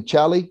 18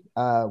 Charlie,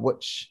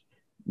 which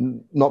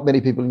not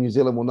many people in New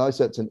Zealand will know.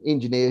 So it's an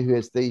engineer who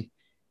has the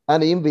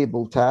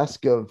unenviable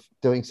task of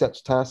doing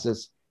such tasks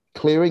as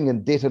clearing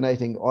and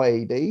detonating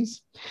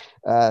IEDs,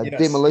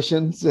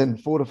 demolitions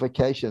and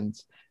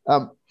fortifications.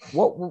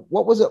 What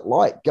was it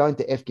like going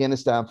to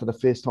Afghanistan for the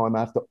first time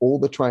after all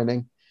the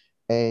training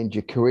and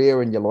your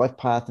career and your life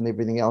path and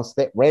everything else,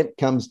 that ramp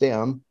comes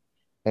down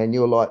and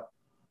you're like,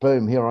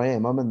 boom, here I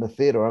am. I'm in the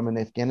theater. I'm in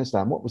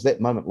Afghanistan. What was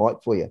that moment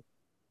like for you?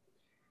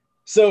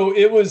 So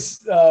it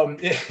was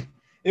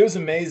it was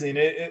amazing.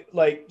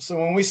 So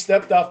when we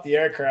stepped off the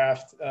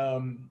aircraft,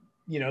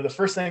 the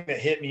first thing that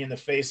hit me in the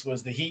face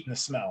was the heat and the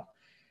smell.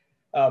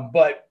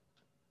 But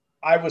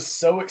I was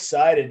so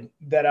excited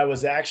that I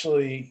was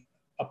actually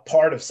a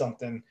part of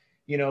something.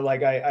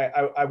 Like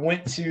I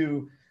went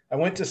to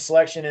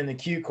selection in the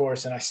Q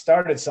course and I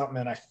started something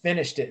and I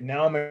finished it.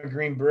 Now I'm a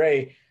Green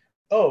Beret.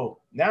 Oh,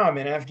 now I'm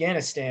in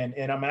Afghanistan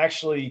and I'm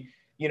actually,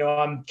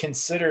 I'm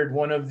considered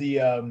one of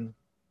the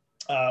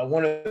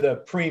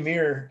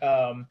premier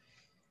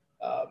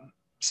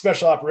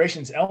special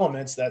operations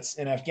elements that's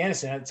in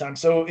Afghanistan at the time.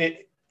 So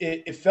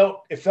it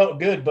felt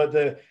good, but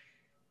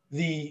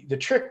the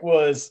trick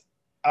was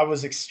I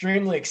was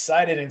extremely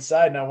excited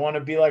inside and I want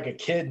to be like a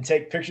kid and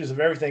take pictures of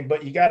everything,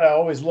 but you got to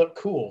always look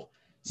cool.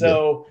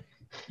 So,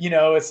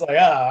 it's like,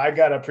 I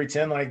got to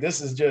pretend like this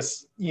is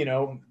just,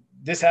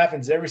 this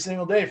happens every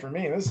single day for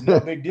me. This is no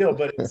big deal.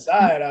 But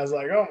inside I was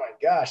like, oh my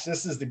gosh,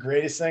 this is the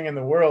greatest thing in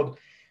the world.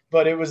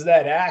 But it was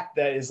that act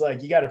that is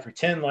like, you got to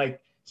pretend like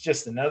it's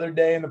just another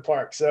day in the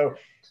park. So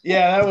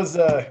yeah, that was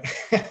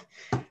that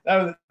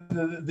was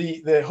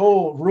the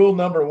whole rule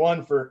number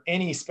one for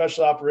any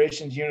special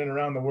operations unit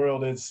around the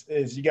world is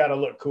you got to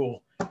look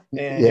cool.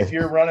 And if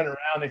you're running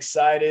around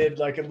excited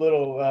like a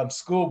little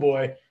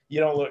schoolboy, you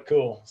don't look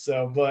cool.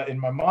 So, but in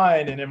my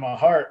mind and in my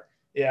heart,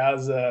 I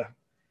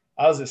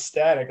was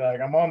ecstatic.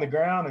 Like I'm on the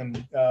ground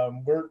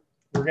and we're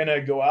gonna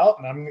go out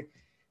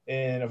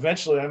and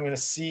eventually I'm going to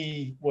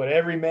see what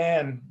every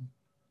man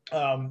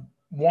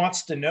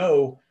wants to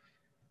know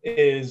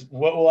is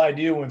what will I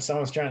do when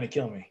someone's trying to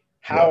kill me?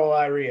 How will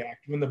I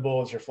react when the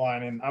bullets are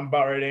flying? And I'm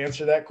about ready to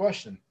answer that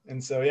question.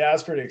 And so, I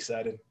was pretty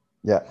excited.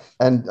 Yeah.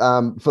 And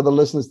for the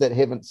listeners that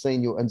haven't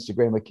seen your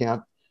Instagram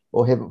account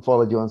or haven't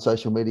followed you on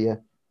social media,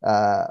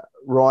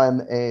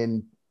 Ryan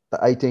and the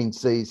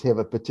 18Cs have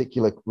a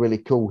particular really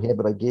cool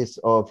habit, I guess,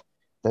 of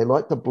they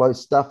like to blow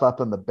stuff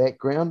up in the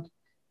background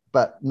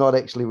but not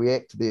actually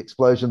react to the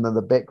explosion in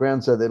the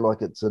background. So they're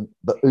like, it's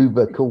the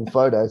uber cool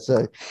photo.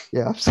 So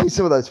I've seen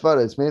some of those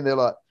photos, man. They're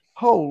like,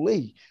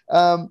 holy.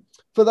 For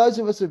those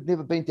of us who've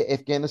never been to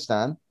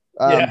Afghanistan,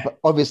 but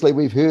obviously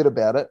we've heard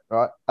about it,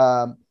 right?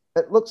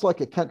 It looks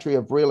like a country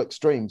of real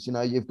extremes.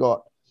 You've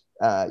got,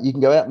 you can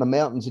go out in the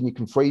mountains and you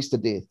can freeze to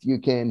death. You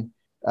can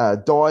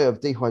die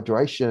of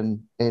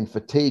dehydration and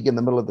fatigue in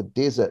the middle of the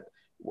desert.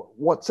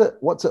 What's it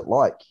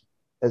like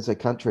as a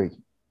country?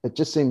 It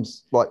just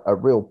seems like a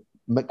real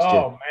mixture.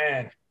 Oh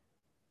man.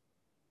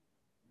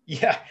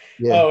 Yeah.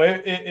 Oh,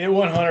 it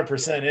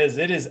 100% is.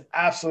 It is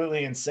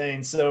absolutely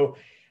insane. So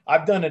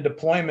I've done a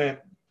deployment,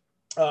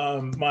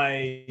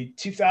 my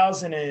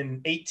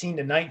 2018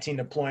 to 19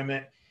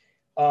 deployment.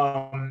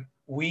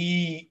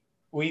 We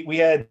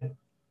had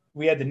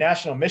the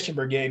National Mission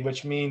Brigade,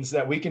 which means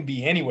that we can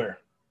be anywhere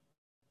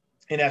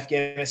in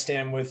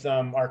Afghanistan with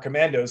our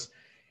commandos.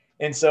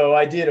 And so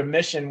I did a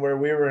mission where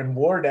we were in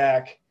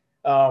Wardak,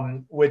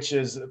 which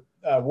is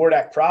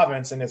Wardak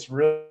province, and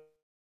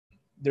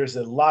there's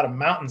a lot of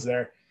mountains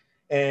there,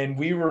 and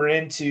we were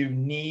into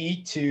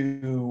knee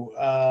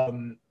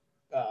to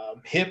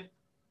hip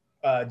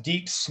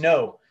deep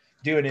snow,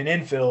 doing an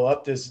infill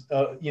up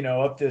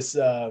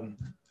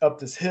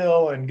this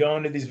hill and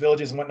going to these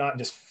villages and whatnot, and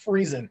just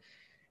freezing.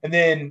 And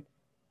then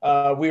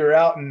we were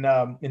out in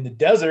the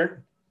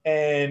desert,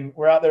 and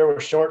we're out there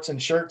with shorts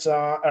and shirts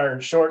on, or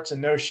shorts and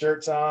no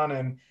shirts on,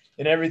 and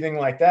everything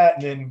like that.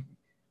 And then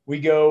we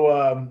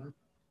go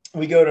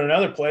to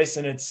another place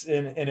and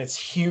it's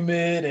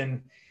humid.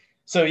 And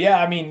so,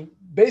 I mean,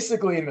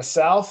 basically in the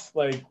South,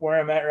 like where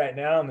I'm at right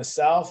now in the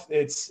South,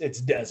 it's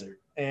desert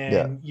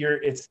and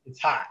it's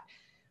hot.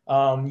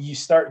 You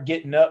start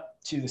getting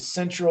up to the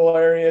central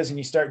areas and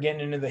you start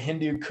getting into the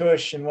Hindu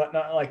Kush and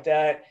whatnot like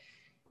that.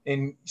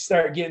 And you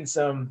start getting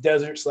some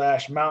desert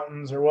 /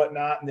 mountains or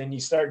whatnot. And then you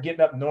start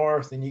getting up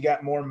north and you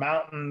got more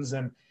mountains.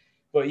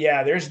 But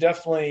there's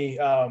definitely,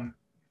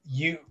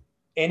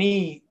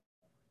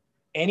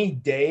 any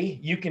day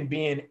you can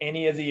be in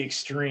any of the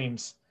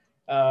extremes,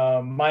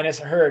 minus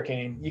a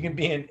hurricane. You can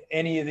be in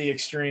any of the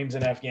extremes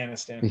in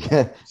Afghanistan.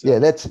 That's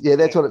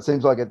what it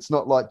seems like. It's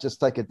not like just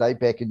take a day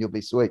back and you'll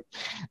be sweet.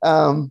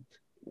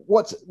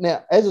 What's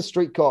now as a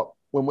street cop,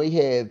 when we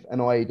have an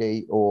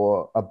IED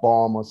or a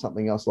bomb or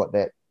something else like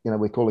that,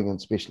 we're calling in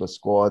specialist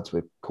squads,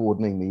 we're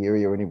coordinating the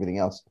area and everything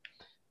else.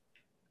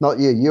 Not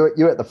you.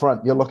 You're at the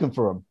front. You're looking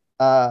for them.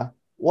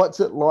 What's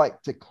it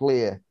like to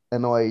clear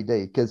an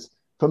IED? Because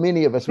for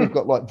many of us, we've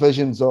got like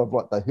visions of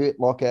like the hurt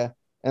locker.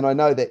 And I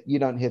know that you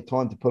don't have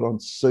time to put on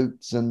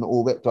suits and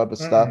all that type of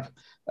stuff.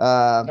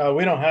 No,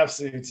 we don't have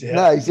suits yet.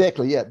 No,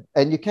 exactly. Yeah.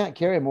 And you can't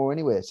carry them all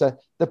anywhere. So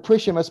the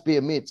pressure must be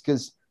immense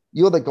because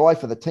you're the guy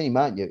for the team,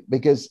 aren't you?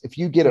 Because if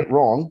you get it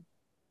wrong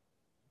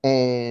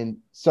and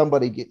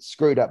somebody gets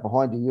screwed up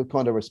behind you, you're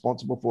kind of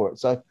responsible for it.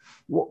 So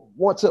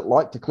what's it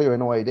like to clear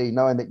an IED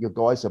knowing that your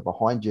guys are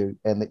behind you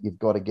and that you've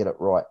got to get it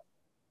right?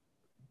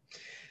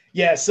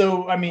 Yeah.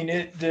 So, I mean,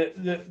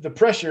 the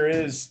pressure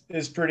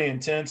is pretty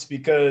intense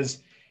because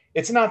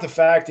it's not the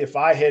fact if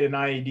I hit an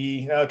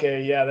IED,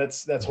 okay, yeah,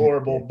 that's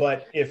horrible. Yeah.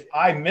 But if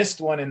I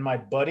missed one and my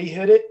buddy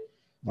hit it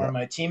or Yeah.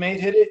 my teammate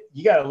hit it,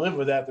 you got to live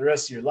with that the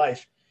rest of your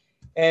life.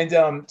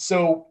 And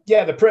so,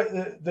 yeah,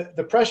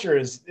 the pressure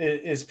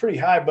is pretty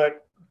high.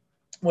 But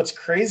what's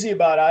crazy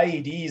about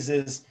IEDs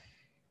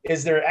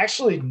is they're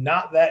actually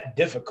not that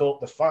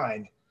difficult to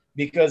find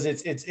because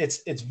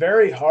it's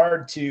very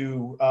hard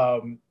to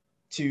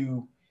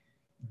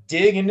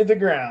dig into the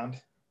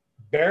ground,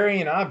 bury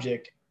an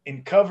object,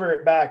 and cover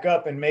it back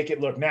up and make it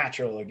look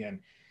natural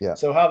again. Yeah.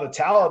 So how the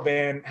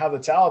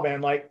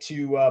Taliban like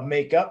to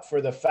make up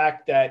for the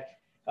fact that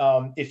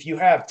if you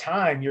have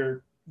time,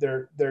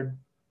 they're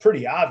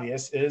pretty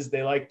obvious is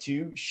they like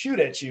to shoot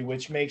at you,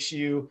 which makes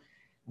you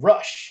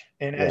rush.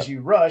 And as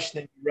you rush,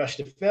 then you rush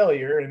to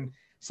failure and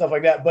stuff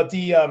like that. But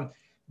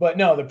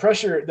no, the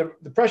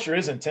pressure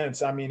is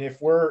intense. I mean,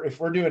 if we're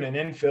doing an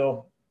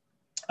infill,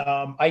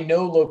 I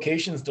know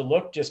locations to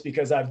look just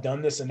because I've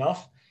done this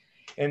enough.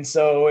 And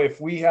so if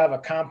we have a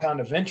compound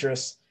of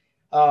interest,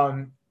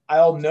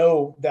 I'll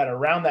know that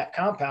around that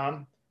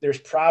compound, there's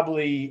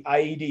probably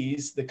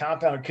IEDs. The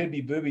compound could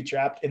be booby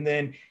trapped. And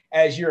then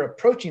as you're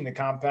approaching the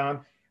compound,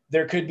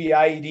 there could be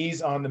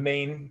IEDs on the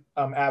main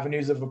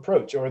avenues of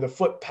approach or the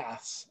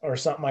footpaths or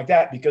something like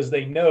that, because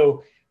they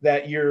know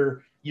that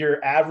your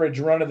average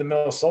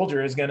run-of-the-mill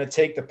soldier is going to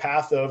take the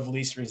path of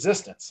least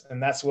resistance,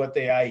 and that's what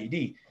they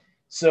IED.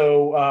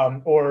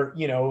 So, or,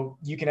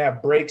 you can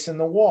have breaks in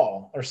the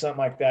wall or something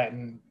like that,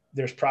 and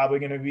there's probably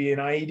going to be an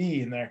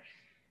IED in there.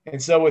 And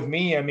so with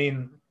me, I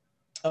mean,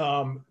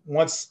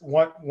 once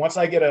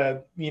I get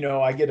a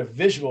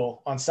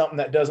visual on something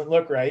that doesn't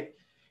look right,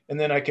 and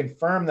then I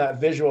confirm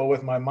that visual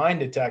with my mine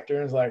detector,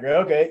 and it's like,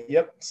 okay,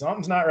 yep,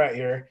 something's not right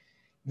here.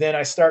 Then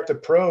I start to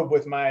probe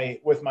with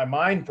my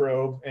mine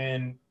probe,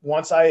 and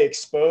once I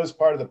expose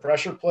part of the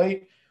pressure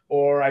plate,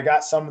 or I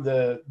got some of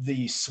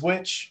the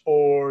switch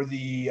or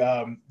the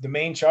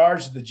main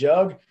charge, the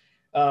jug,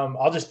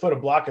 I'll just put a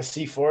block of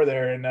C4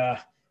 there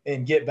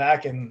and get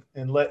back and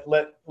let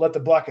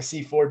the block of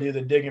C4 do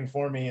the digging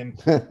for me.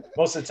 And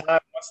most of the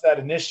time, once that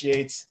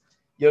initiates,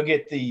 you'll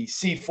get the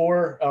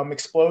C4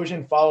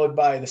 explosion followed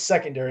by the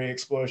secondary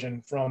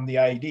explosion from the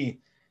IED.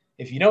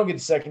 If you don't get the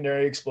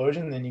secondary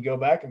explosion, then you go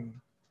back and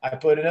I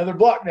put another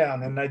block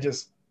down and I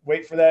just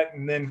wait for that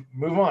and then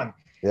move on.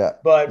 Yeah.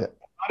 But a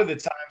lot of the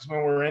times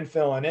when we're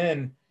infilling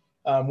in,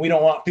 we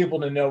don't want people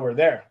to know we're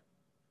there.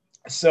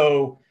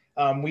 So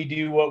we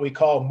do what we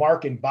call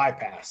mark and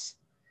bypass.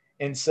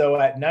 And so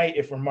at night,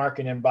 if we're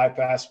marking and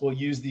bypass, we'll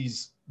use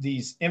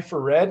these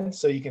infrared,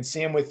 so you can see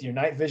them with your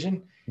night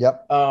vision.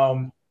 Yep.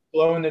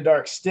 Glow in the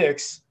dark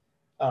sticks,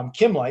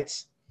 Kim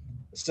lights.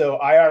 So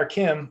IR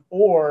Kim,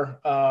 or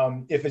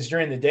if it's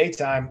during the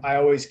daytime, I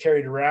always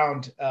carried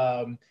around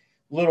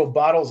little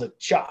bottles of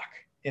chalk,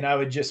 and I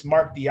would just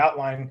mark the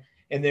outline,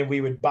 and then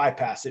we would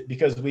bypass it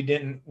because we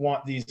didn't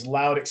want these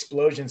loud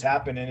explosions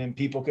happening, and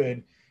people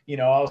could,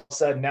 all of a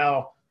sudden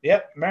now,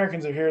 yep,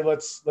 Americans are here.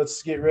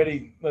 Let's get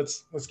ready.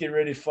 Let's get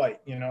ready to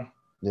fight.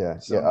 Yeah.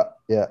 So.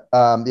 Yeah.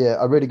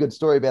 A really good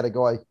story about a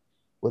guy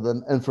with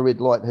an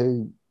infrared light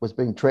who was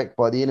being tracked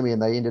by the enemy,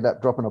 and they ended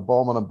up dropping a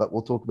bomb on him, but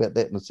we'll talk about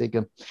that in a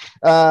second.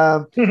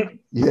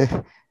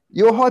 Yeah.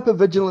 Your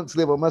hypervigilance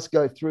level must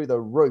go through the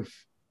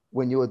roof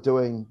when you're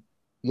doing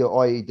your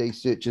IED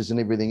searches and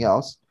everything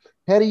else.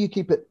 How do you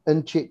keep it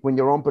in check when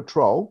you're on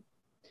patrol?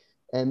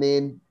 And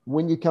then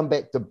when you come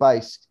back to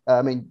base,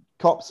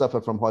 cops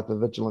suffer from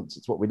hypervigilance.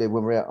 It's what we do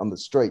when we're out on the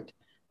street.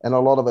 And a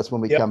lot of us,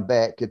 when we come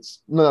back,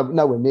 it's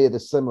nowhere near the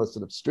similar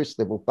sort of stress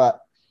level, but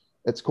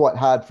it's quite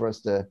hard for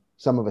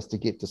some of us to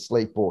get to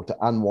sleep or to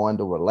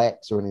unwind or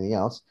relax or anything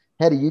else.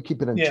 How do you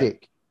keep it in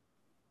check?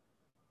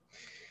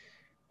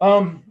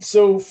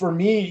 So for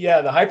me,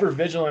 the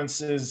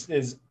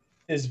hypervigilance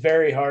is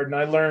very hard. And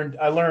I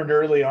learned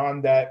early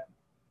on that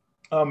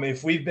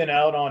if we've been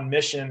out on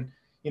mission,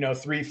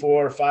 3,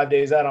 4, 5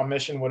 days out on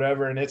mission,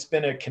 whatever, and it's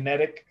been a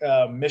kinetic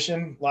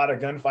mission, a lot of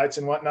gunfights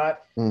and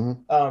whatnot.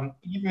 Mm-hmm.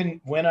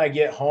 Even when I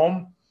get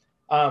home,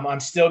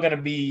 I'm still going to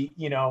be,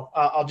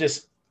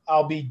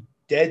 I'll be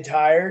dead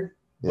tired,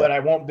 but I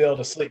won't be able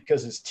to sleep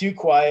because it's too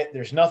quiet.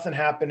 There's nothing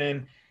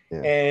happening.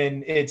 Yeah.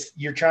 And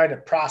you're trying to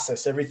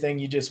process everything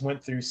you just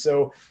went through.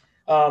 So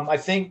I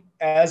think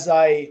as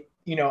I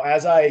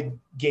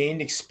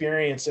gained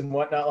experience and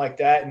whatnot like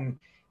that,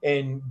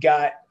 and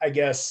got, I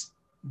guess,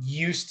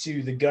 used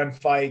to the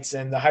gunfights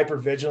and the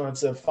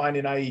hypervigilance of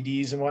finding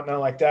IEDs and whatnot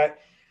like that,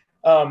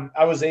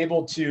 I was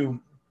able to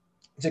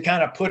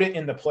kind of put it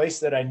in the place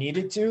that I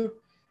needed to.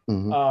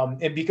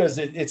 Mm-hmm. And because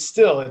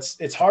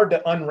it's hard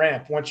to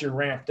unramp once you're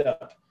ramped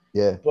up.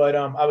 Yeah. But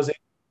I was,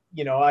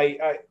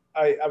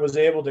 I was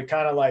able to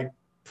kind of like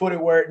put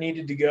it where it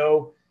needed to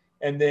go,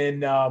 and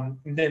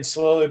then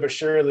slowly but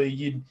surely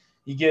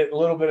you get a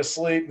little bit of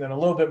sleep, then a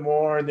little bit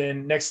more, and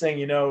then next thing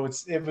you know,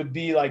 it would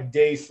be like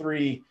day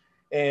 3,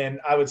 and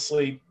I would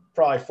sleep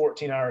probably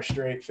 14 hours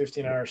straight,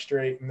 15 hours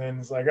straight, and then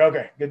it's like,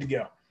 okay, good to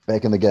go.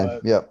 Back in the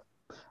game. Yep.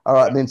 All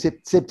right. And then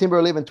September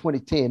 11,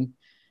 2010,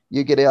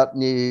 you get out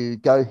and you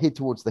head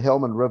towards the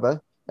Helmand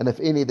River. And if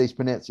any of these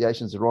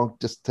pronunciations are wrong,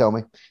 just tell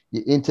me.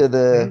 You enter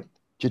the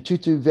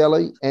Jatutu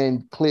Valley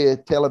and clear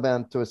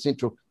Taliban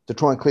to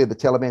try and clear the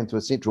Taliban to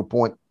a central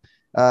point.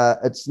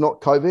 It's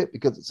not covert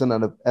because it's in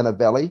a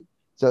valley.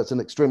 So it's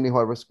an extremely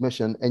high risk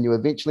mission. And you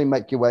eventually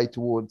make your way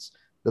towards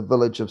the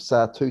village of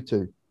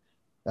Sartutu.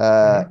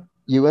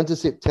 You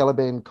intercept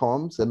Taliban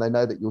comms and they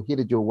know that you're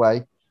headed your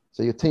way.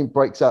 So your team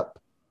breaks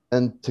up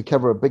and to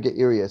cover a bigger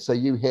area. So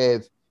you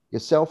have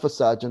yourself, a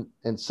sergeant,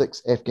 and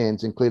 6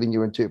 Afghans, including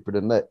your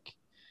interpreter, Nick.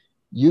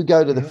 You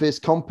go to the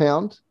first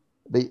compound.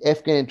 The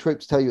Afghan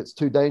troops tell you it's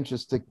too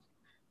dangerous to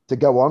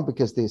go on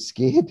because they're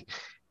scared.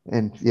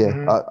 And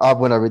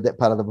when I read that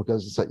part of the book, I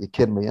was just like, you're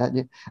kidding me, aren't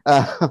you?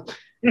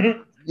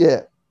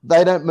 Yeah,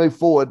 they don't move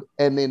forward.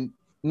 And then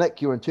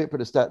Nick, your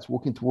interpreter, starts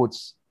walking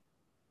towards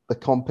the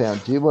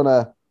compound. Do you want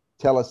to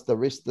tell us the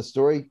rest of the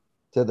story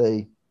to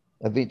the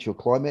eventual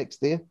climax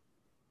there?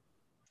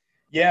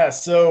 Yeah,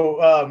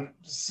 so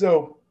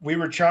we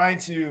were trying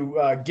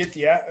to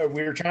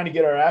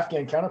get our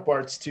Afghan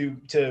counterparts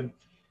to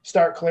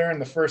start clearing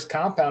the first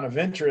compound of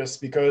interest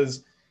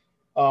because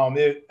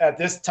at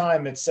this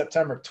time it's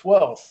September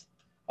 12th.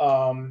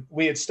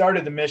 We had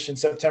started the mission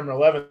September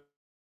 11th.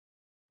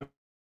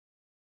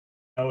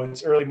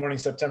 It's early morning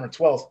September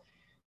 12th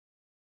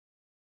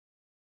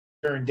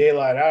during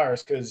daylight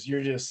hours because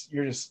you're just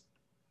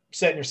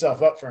setting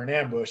yourself up for an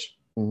ambush.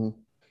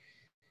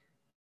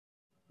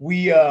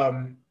 We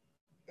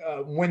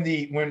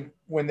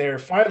when they're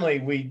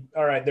finally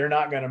they're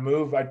not going to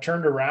move. I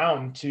turned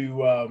around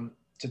to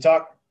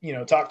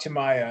talk to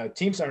my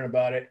team sergeant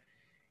about it,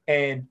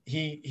 and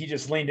he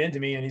just leaned into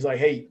me and he's like,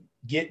 "Hey,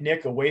 get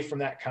Nick away from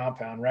that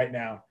compound right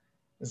now."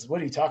 This is,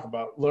 what are you talking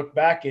about? Look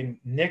back, and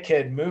Nick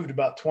had moved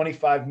about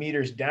 25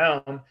 meters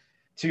down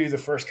to the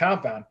first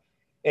compound,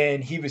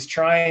 and he was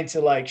trying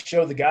to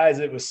show the guys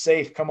it was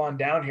safe, come on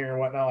down here and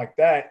whatnot like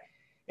that.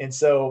 And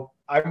so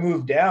I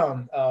moved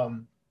down,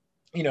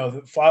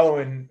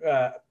 following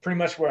pretty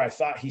much where I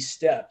thought he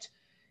stepped,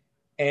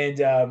 and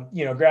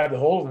grabbed a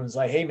hold of him and was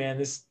like, "Hey man,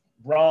 this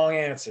wrong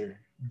answer.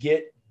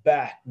 Get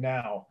back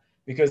now,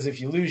 because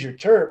if you lose your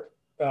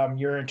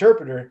your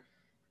interpreter,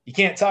 you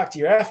can't talk to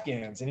your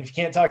Afghans, and if you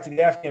can't talk to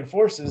the Afghan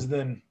forces,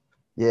 then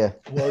you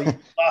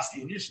lost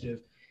the initiative."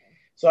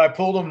 So I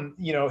pulled him.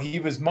 He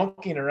was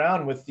monkeying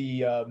around with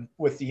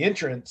the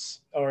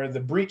entrance or the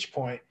breach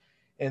point,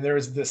 and there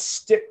was this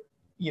stick,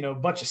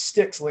 bunch of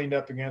sticks leaned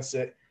up against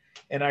it.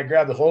 And I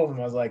grabbed a hold of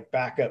him. I was like,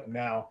 "Back up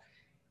now."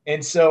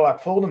 And so I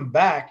pulled him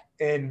back,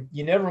 and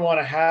you never want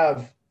to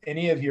have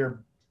any of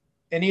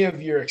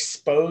your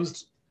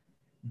exposed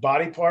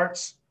body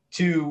parts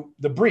to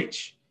the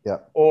breach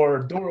or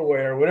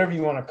doorway or whatever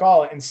you want to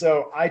call it. And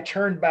so I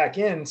turned back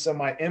in. So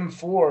my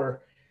M4,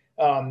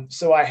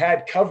 so I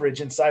had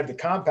coverage inside the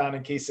compound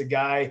in case a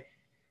guy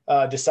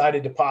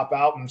decided to pop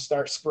out and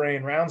start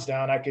spraying rounds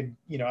down. I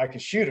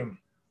could shoot him.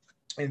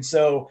 And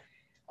so,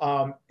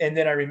 and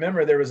then I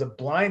remember there was a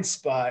blind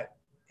spot.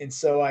 And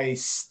so I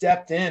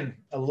stepped in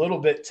a little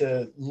bit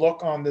to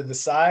look onto the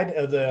side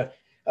of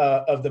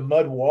the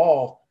mud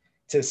wall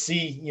to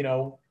see,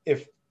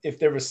 if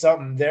there was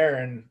something there.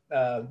 And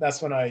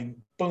that's when I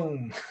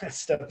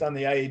stepped on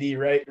the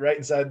IED right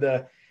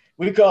inside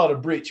we call it a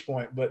breach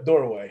point, but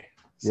doorway.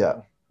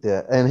 So.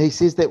 Yeah. And he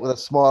says that with a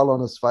smile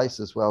on his face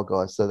as well,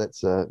 guys. So that's,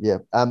 So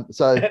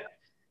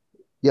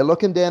you're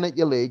looking down at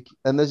your leg,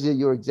 and these are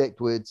your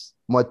exact words.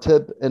 "My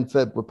tib and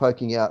fib were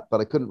poking out,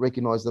 but I couldn't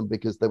recognize them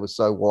because they were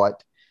so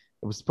white.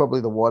 It was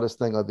probably the whitest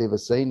thing I've ever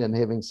seen, and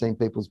having seen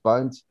people's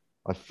bones,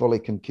 I fully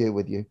concur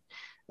with you."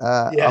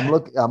 I'm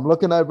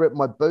looking over at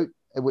my boot,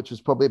 which was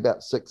probably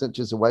about 6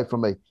 inches away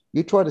from me.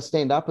 You tried to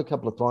stand up a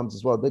couple of times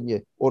as well, didn't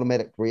you?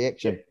 Automatic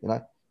reaction,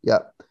 but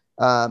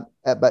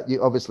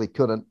you obviously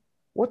couldn't.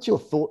 What's your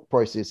thought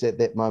process at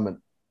that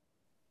moment?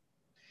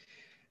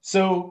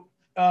 So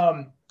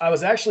I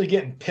was actually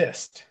getting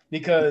pissed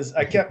because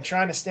I kept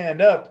trying to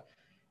stand up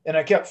and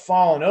I kept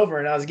falling over,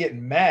 and I was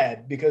getting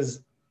mad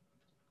because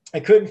I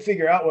couldn't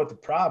figure out what the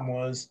problem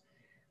was,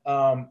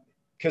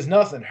 because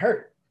nothing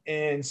hurt.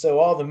 And so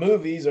all the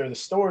movies or the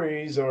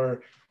stories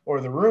or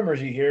the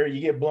rumors you hear, you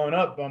get blown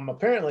up.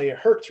 Apparently it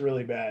hurts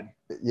really bad.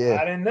 Yeah.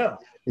 I didn't know.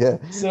 Yeah.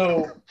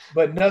 So,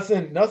 but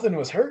nothing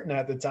was hurting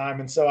at the time.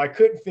 And so I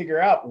couldn't figure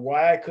out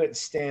why I couldn't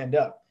stand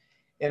up,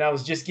 and I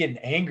was just getting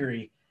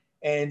angry.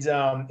 And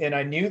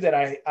I knew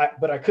that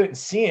but I couldn't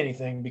see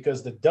anything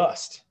because the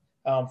dust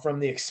from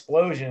the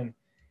explosion.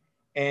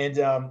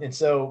 And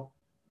so,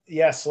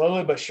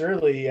 slowly but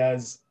surely,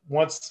 as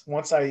once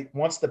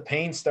the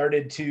pain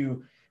started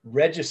to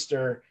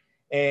register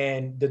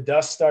and the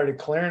dust started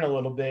clearing a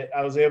little bit,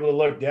 I was able to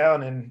look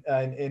down, and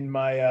in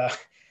my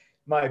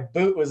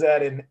boot was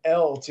at an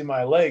L to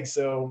my leg.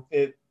 So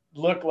it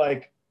looked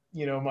like,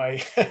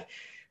 my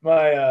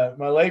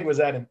my leg was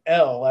at an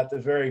L at the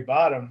very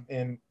bottom,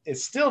 and it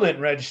still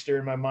didn't register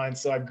in my mind.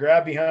 So I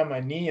grabbed behind my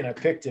knee and I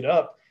picked it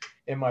up,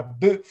 and my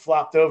boot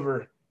flopped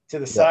over to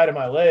the side of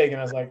my leg.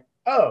 And I was like,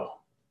 "Oh,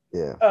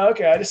 Yeah. oh,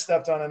 okay, I just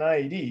stepped on an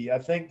IED. I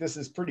think this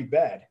is pretty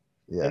bad.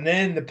 Yeah. And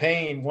then the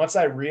pain, once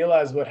I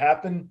realized what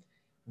happened,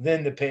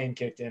 then the pain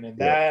kicked in. And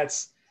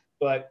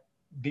but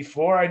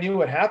before I knew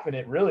what happened,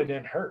 it really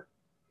didn't hurt.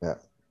 Yeah.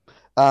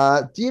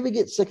 Do you ever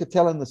get sick of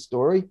telling the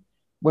story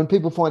when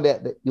people find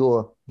out that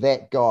you're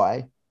that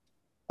guy?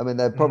 I mean,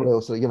 they're probably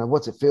also,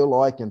 what's it feel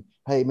like? And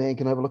hey, man,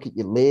 can I have a look at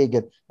your leg?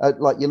 And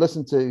like you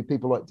listen to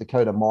people like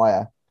Dakota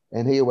Meyer,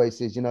 and he always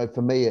says,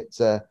 for me,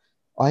 it's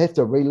I have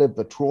to relive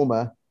the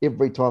trauma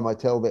every time I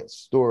tell that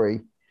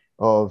story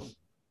of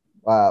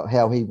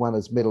how he won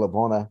his Medal of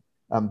Honor.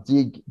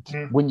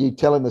 When you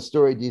telling the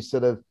story, do you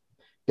sort of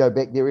go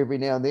back there every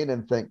now and then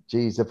and think,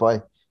 geez,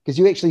 because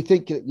you actually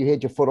think that you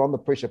had your foot on the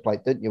pressure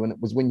plate, didn't you? And it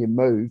was when you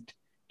moved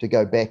to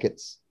go back,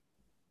 it's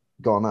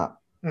gone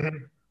up.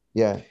 Mm-hmm.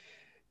 Yeah.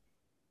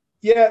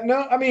 Yeah,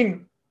 no, I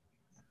mean,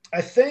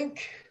 I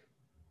think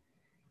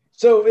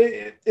so.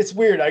 It's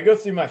weird. I go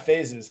through my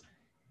phases.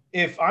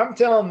 If I'm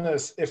telling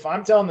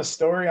the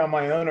story on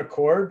my own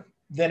accord,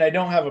 then I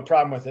don't have a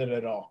problem with it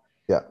at all.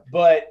 Yeah.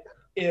 But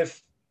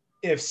if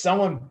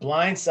someone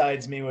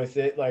blindsides me with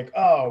it, like,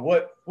 oh,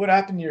 what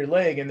happened to your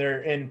leg?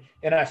 And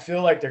and I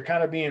feel like they're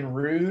kind of being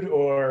rude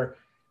or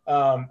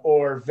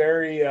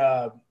very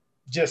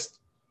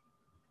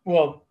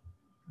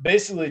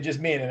basically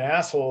just being an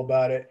asshole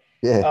about it.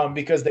 Yeah.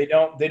 Because they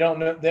don't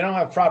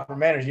have proper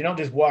manners. You don't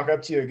just walk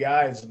up to a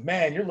guy and say,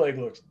 man, your leg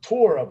looks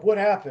tore up. What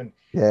happened?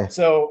 Yeah.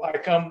 So I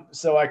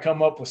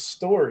come up with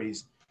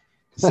stories.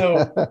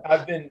 So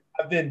I've been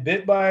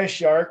bit by a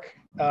shark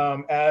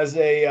as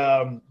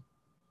a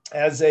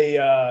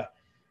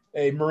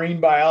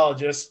marine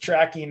biologist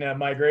tracking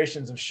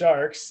migrations of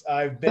sharks.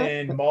 I've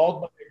been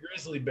mauled by a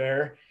grizzly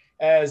bear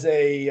as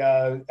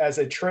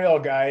a trail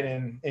guide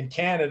in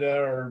Canada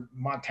or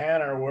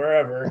Montana or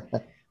wherever.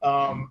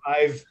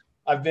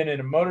 I've been in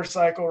a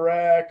motorcycle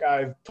wreck.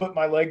 I've put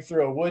my leg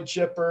through a wood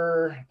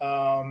chipper.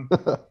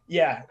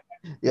 Yeah.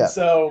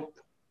 So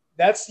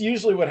that's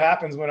usually what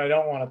happens when I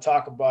don't want to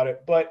talk about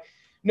it. But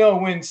no,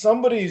 when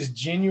somebody's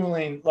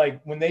genuinely, like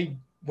when they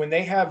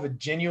have a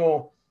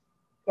genuine,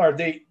 or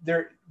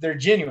they're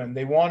genuine,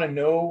 they want to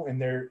know,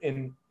 and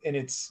and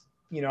it's,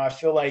 I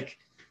feel like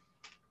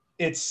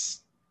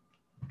it's,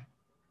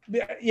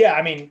 yeah,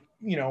 I mean,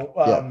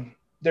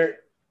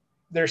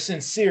 they're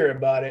sincere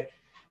about it.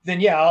 Then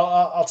yeah,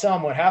 I'll tell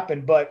them what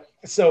happened. But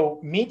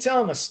so me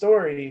telling the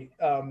story,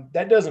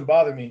 that doesn't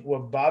bother me.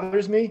 What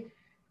bothers me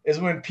is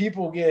when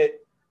people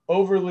get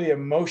overly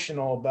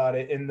emotional about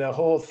it and the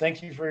whole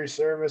thank you for your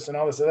service and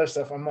all this other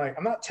stuff. I'm like,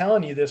 I'm not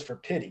telling you this for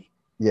pity.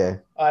 Yeah.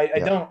 I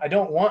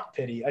don't want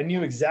pity. I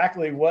knew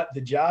exactly what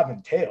the job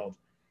entailed.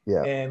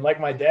 Yeah. And like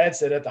my dad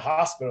said at the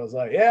hospital, I was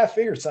like, yeah, I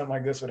figured something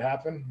like this would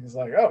happen. He's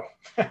like, oh,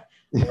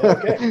 well,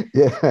 okay.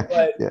 Yeah.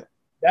 But yeah.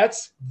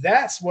 That's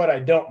what I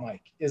don't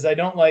like, is I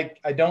don't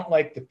like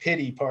the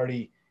pity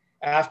party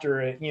after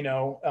it,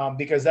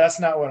 because that's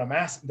not what I'm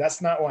asking.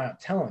 That's not why I'm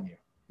telling you.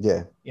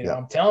 Yeah.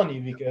 I'm telling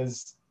you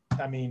because,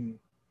 I mean,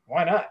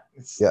 why not?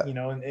 It's, and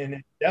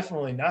it's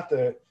definitely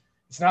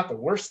it's not the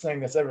worst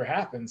thing that's ever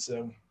happened.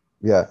 So.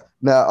 Yeah.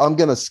 Now I'm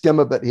going to skim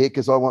a bit here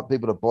because I want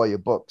people to buy your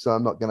book. So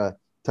I'm not going to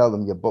tell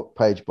them your book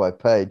page by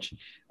page.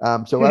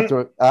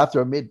 So after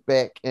a med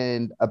back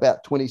and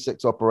about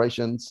 26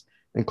 operations,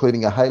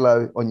 including a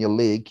halo on your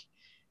leg,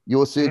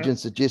 your surgeon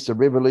suggests a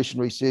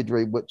revolutionary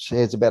surgery, which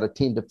has about a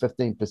 10 to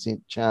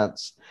 15%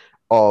 chance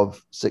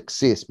of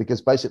success,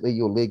 because basically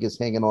your leg is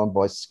hanging on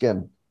by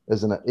skin,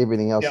 isn't it?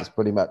 Everything else is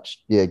pretty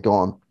much,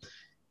 gone.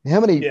 How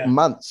many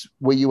months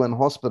were you in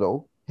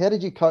hospital? How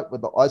did you cope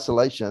with the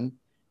isolation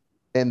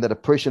and the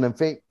depression? In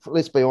fact,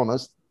 let's be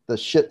honest, the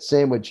shit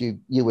sandwich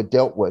you were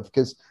dealt with,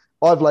 because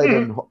I've laid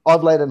in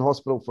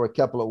hospital for a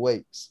couple of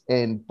weeks,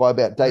 and by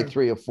about day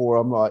 3 or 4,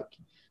 I'm like,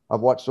 I've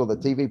watched all the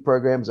TV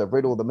programs, I've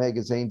read all the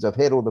magazines, I've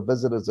had all the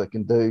visitors I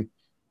can do.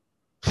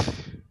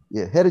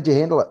 Yeah. How did you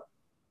handle it?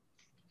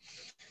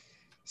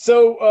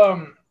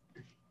 So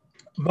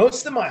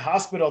most of my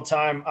hospital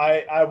time,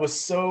 I was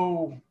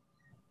so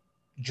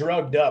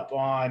drugged up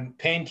on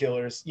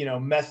painkillers,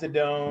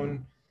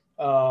 methadone,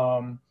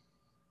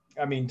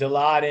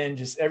 Dilaudid,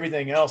 just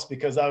everything else,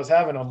 because I was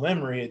having a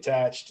limb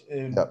reattached,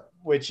 and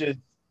which is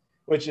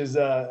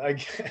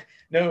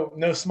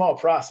no small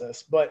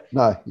process. But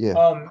no,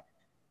 yeah.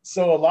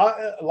 So a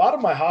lot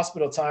of my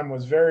hospital time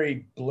was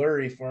very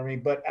blurry for me.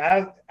 But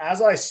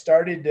as I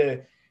started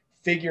to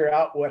figure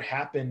out what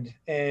happened,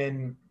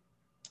 and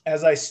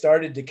as I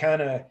started to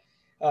kind of,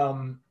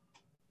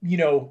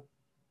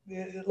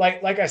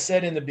 like I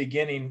said in the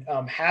beginning,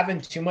 having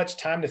too much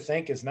time to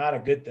think is not a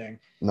good thing.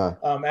 No.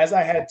 As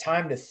I had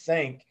time to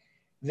think,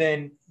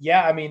 then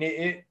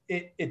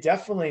it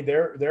definitely,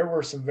 there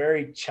were some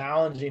very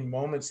challenging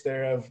moments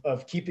there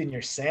of keeping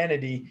your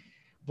sanity.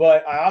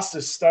 But I also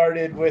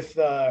started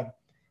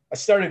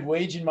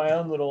waging my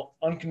own little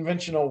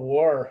unconventional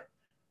war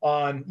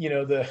on,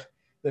 the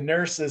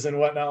nurses and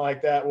whatnot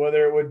like that,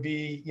 whether it would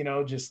be,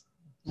 just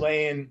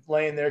laying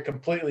there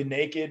completely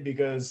naked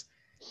because,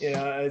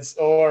 it's,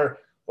 or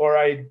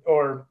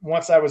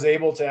once I was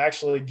able to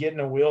actually get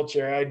in a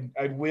wheelchair,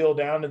 I'd wheel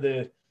down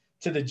to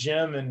to the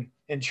gym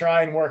and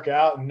try and work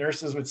out, and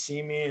nurses would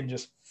see me and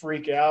just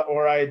freak out.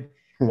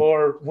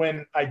 Or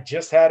when I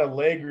just had a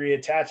leg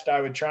reattached,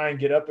 I would try and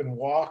get up and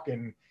walk.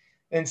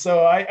 And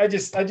so I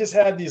just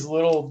had these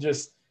little,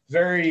 just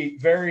very,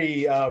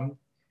 very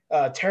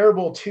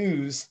terrible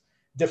twos,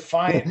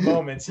 defiant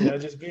moments,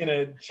 just being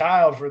a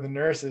child for the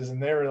nurses.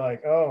 And they were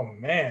like, oh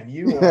man,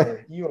 you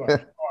are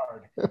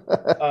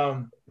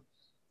hard.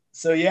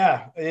 So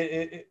yeah,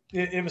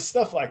 it was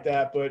stuff like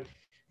that, but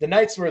the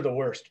nights were the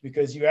worst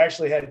because you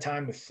actually had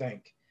time to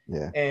think.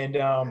 Yeah. And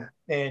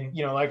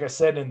like I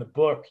said in the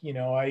book,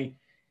 I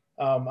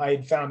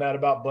had found out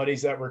about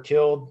buddies that were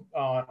killed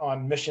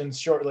on missions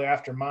shortly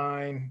after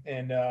mine,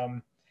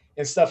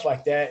 and stuff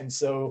like that. And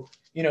so,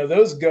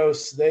 those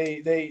ghosts,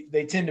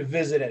 they tend to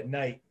visit at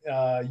night,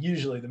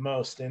 usually the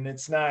most. And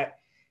it's not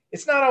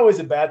always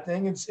a bad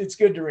thing. It's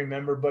good to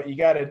remember, but you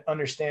got to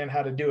understand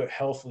how to do it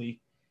healthily.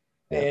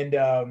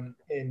 Yeah.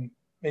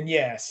 And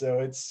yeah, so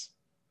it's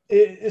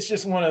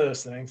just one of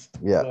those things.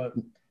 Yeah. But,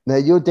 now,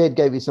 your dad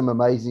gave you some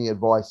amazing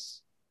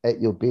advice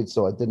at your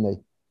bedside, didn't he?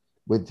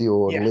 With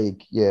your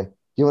leg. Yeah. Do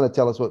you want to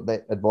tell us what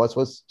that advice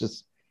was?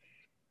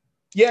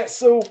 Yeah.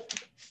 So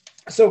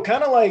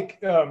kind of like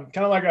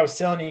I was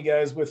telling you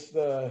guys with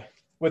the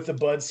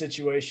Bud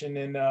situation,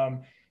 and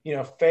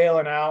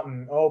failing out,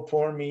 and oh,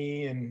 poor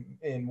me,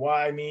 and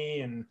why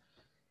me,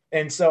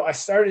 and so I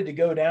started to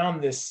go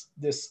down this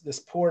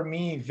poor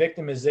me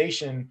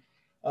victimization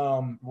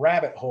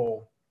rabbit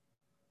hole,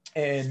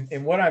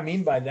 and what I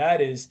mean by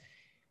that is,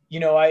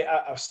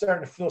 I was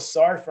starting to feel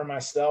sorry for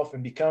myself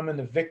and becoming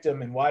the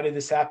victim, and why did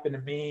this happen to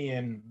me,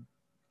 and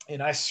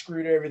I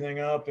screwed everything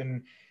up,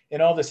 and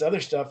all this other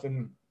stuff.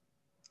 And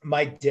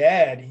my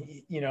dad,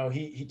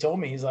 he told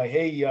me, he's like,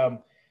 hey,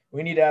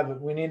 we need to have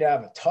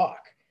a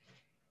talk.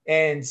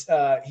 And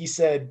he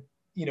said,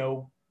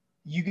 you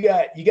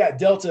got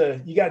dealt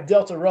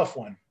a rough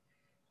one.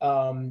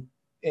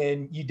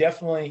 And you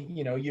definitely,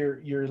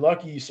 you're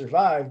lucky you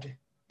survived.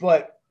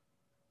 But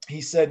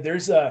he said,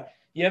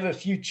 you have a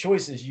few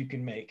choices you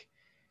can make.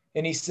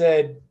 And he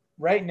said,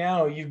 right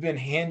now you've been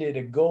handed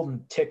a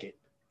golden ticket.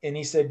 And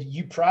he said,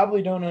 you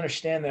probably don't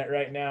understand that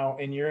right now.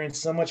 And you're in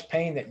so much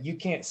pain that you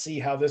can't see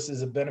how this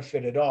is a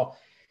benefit at all.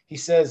 He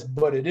says,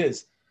 but it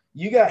is.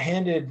 You got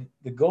handed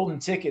the golden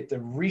ticket to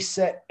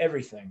reset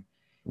everything.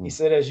 He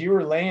said, as you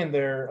were laying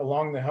there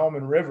along the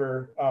Helmand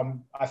River,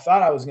 I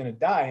thought I was going to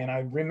die. And I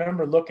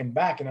remember looking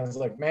back, and I was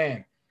like,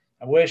 man,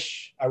 I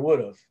wish I would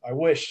have. I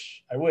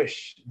wish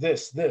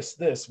this.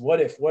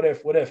 What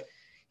if?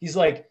 He's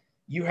like,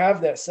 you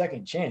have that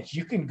second chance.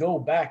 You can go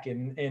back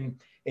and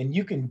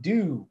you can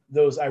do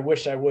those I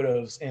wish I would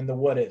have and the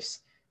what ifs.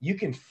 You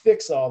can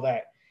fix all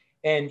that.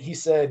 And he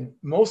said,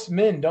 most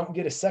men don't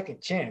get a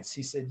second chance.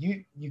 He said,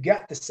 you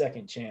got the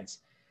second chance.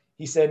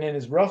 He said, and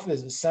as rough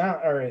as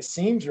it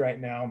seems right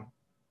now,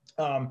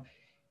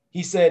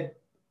 he said,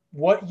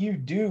 what you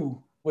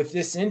do with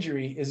this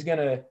injury is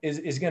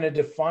gonna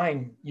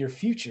define your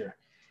future.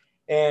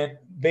 And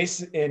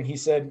he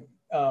said,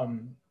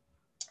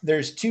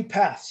 there's two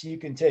paths you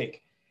can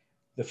take.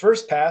 The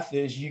first path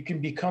is you can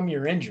become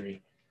your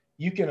injury.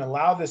 You can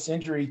allow this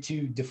injury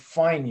to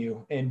define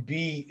you and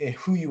be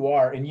who you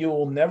are, and you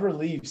will never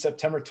leave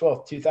September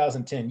 12th,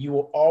 2010. You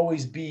will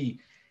always be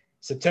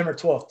September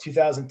 12th,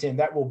 2010.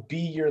 That will be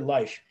your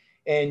life,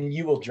 and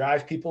you will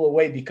drive people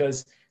away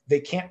because they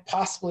can't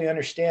possibly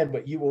understand,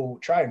 but you will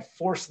try and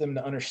force them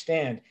to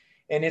understand,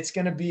 and it's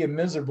going to be a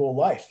miserable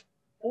life.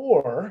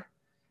 Or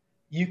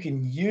you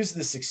can use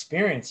this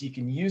experience, you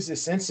can use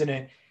this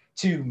incident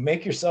to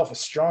make yourself a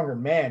stronger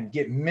man,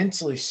 get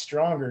mentally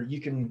stronger.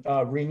 You can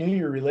renew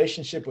your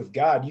relationship with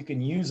God. You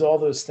can use all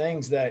those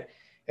things that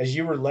as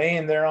you were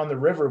laying there on the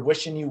river,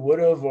 wishing you would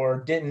have or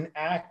didn't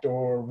act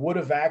or would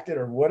have acted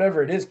or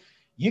whatever it is,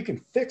 you can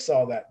fix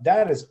all that.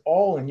 That is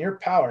all in your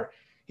power.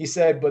 He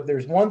said, but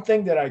there's one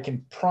thing that I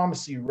can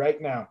promise you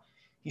right now.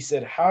 He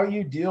said, how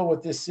you deal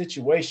with this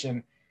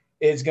situation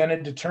is going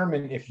to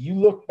determine if you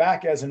look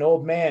back as an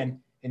old man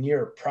and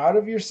you're proud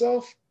of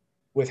yourself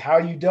with how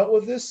you dealt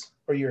with this,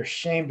 or you're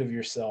ashamed of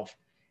yourself.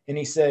 And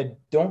he said,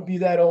 don't be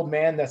that old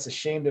man that's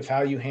ashamed of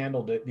how you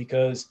handled it,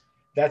 because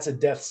that's a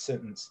death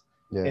sentence.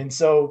 Yeah. And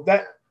so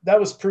that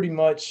was pretty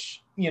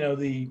much,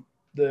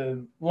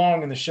 the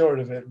long and the short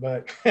of it,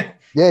 but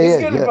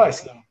it's good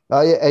advice though.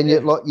 Oh yeah. And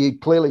you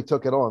clearly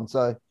took it on.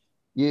 So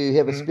you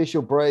have a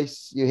special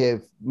brace, you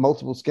have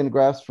multiple skin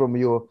grafts from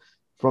your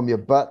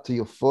butt to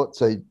your foot.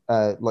 So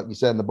like you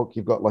say in the book,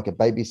 you've got like a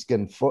baby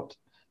skin foot.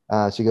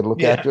 So you got to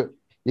look after it.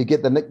 You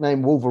get the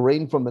nickname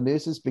Wolverine from the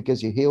nurses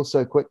because you heal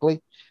so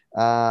quickly.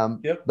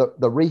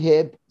 The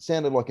rehab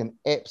sounded like an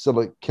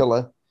absolute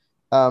killer.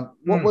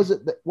 What was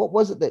it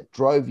that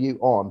drove you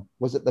on?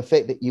 Was it the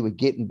fact that you were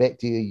getting back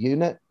to your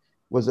unit?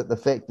 Was it the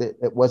fact that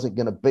it wasn't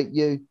going to beat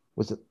you?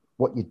 Was it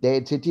what your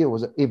dad said to you? Or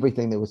was it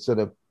everything that was sort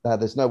of,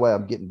 there's no way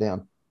I'm getting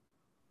down?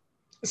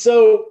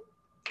 So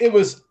it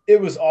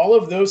was all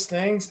of those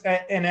things.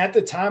 And at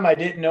the time I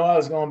didn't know I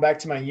was going back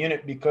to my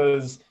unit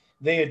because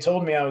they had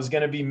told me I was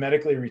going to be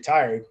medically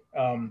retired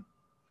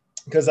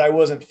because I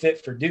wasn't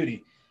fit for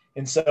duty.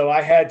 And so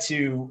I had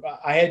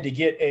to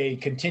get a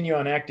continue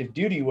on active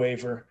duty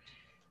waiver,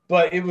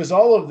 but it was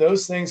all of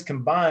those things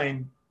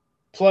combined.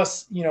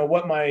 Plus,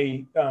 what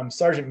my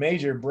Sergeant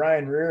Major,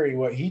 Brian Reary,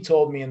 what he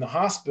told me in the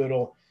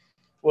hospital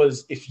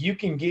was, if you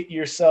can get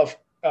yourself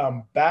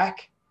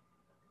back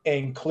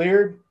and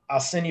cleared, I'll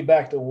send you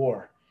back to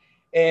war.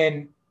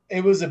 And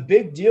it was a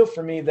big deal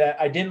for me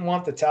that I didn't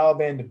want the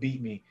Taliban to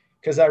beat me,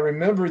 because I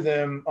remember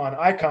them on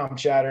ICOM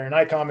chatter, and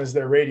ICOM is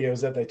their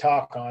radios that they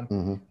talk on.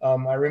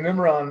 Mm-hmm. I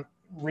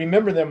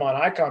remember them on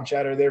ICOM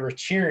chatter. They were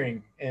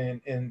cheering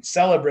and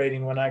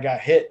celebrating when I got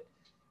hit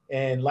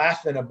and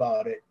laughing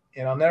about it.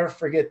 And I'll never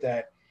forget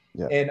that.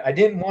 Yeah. And I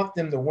didn't want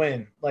them to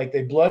win. Like,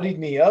 they bloodied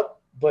me up,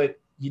 but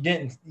you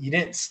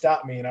didn't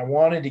stop me. And I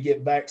wanted to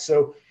get back.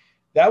 So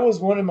that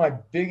was one of my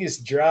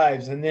biggest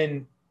drives. And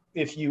then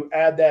if you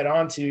add that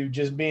onto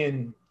just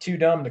being too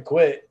dumb to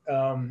quit,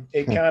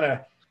 it kind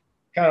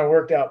of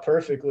worked out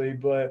perfectly.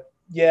 But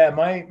yeah,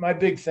 my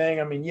big thing,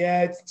 I mean,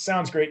 yeah, it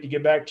sounds great to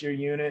get back to your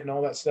unit and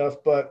all that stuff,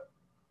 but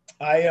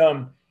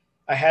I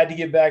had to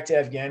get back to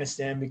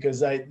Afghanistan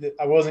because I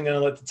wasn't going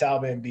to let the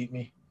Taliban beat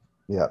me.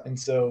 Yeah. And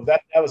so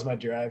that was my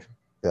drive.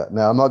 Yeah.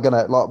 Now, I'm not going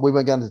to, we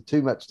won't go into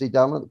too much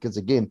detail on it, because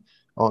again,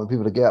 I want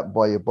people to go out and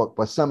buy your book.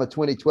 By summer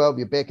 2012,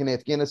 you're back in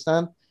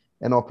Afghanistan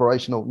and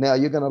operational. Now,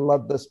 you're going to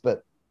love this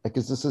bit,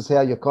 because this is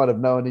how you're kind of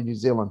known in New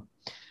Zealand.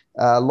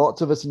 Lots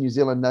of us in New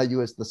Zealand know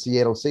you as the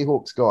Seattle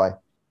Seahawks guy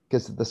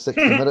because of the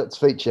 60 Minutes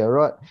feature,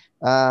 right?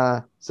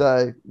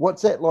 So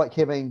what's that like,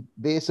 having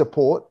their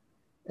support,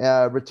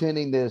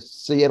 returning the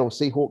Seattle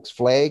Seahawks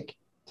flag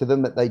to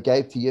them that they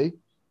gave to you?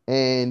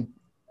 And,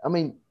 I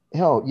mean,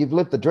 hell, you've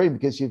lived the dream,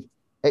 because you've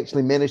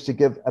actually managed to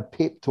give a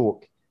pep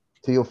talk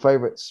to your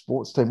favorite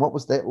sports team. What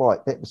was that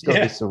like? That was going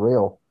to be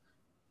surreal.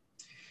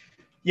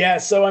 Yeah.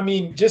 So, I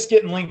mean, just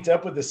getting linked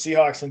up with the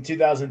Seahawks in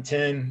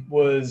 2010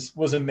 was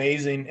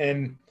amazing.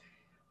 And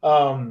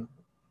I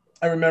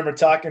remember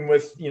talking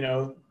with,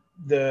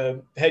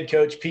 the head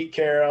coach, Pete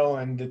Carroll,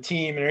 and the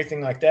team and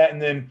everything like that.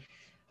 And then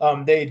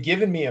they had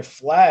given me a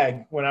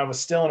flag when I was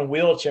still in a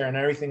wheelchair and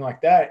everything like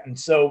that. And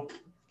so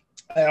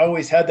I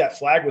always had that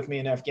flag with me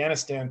in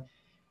Afghanistan.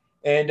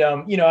 And,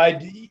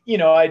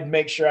 I'd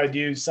make sure I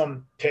do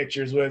some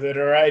pictures with it,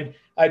 or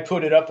I'd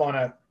put it up on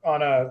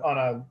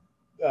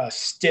a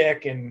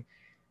stick. And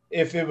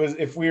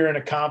if we were in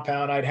a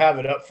compound, I'd have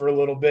it up for a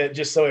little bit,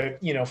 just so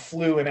it,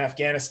 flew in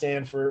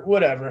Afghanistan for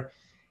whatever.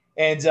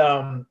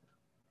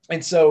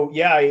 And so,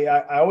 yeah,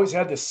 I always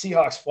had the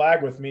Seahawks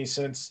flag with me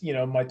since,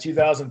 my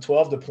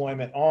 2012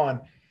 deployment on.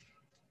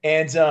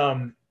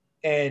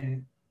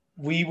 And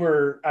we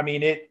were, I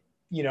mean,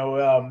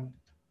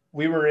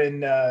 we were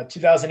in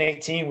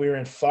 2018, we were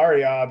in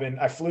Faryab, and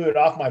I flew it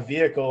off my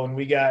vehicle, and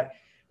we got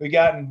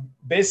in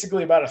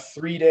basically about a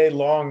 3-day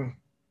long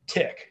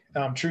tick,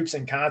 troops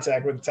in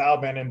contact with the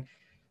Taliban.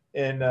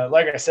 And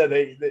like I said,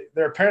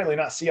 they're apparently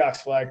not Seahawks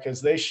flag,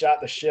 because they shot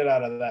the shit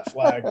out of that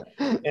flag.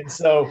 And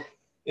so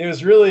it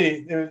was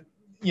really,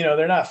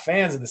 they're not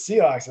fans of the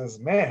Seahawks. I was,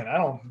 man,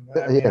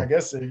 I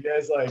guess you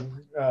guys like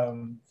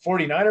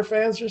 49er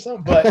fans or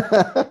something,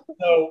 but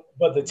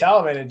but the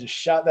Taliban had just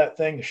shot that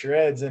thing to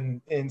shreds.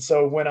 And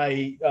so when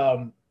I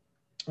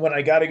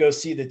got to go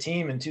see the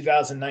team in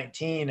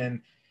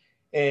 2019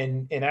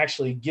 and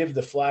actually give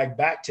the flag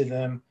back to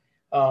them,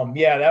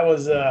 that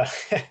was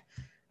that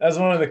was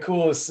one of the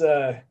coolest.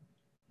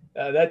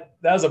 That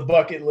was a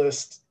bucket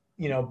list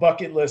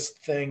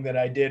thing that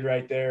I did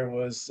right there,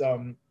 was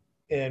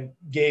and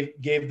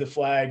gave the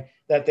flag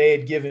that they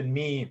had given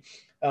me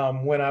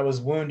when I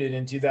was wounded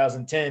in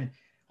 2010.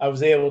 I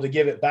was able to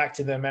give it back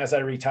to them as I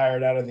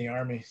retired out of the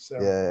Army.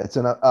 So yeah,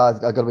 I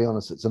got to be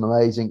honest, it's an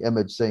amazing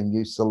image seeing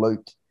you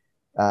salute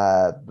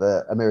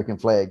the American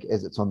flag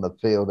as it's on the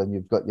field, and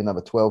you've got your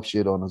number 12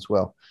 shirt on as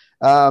well.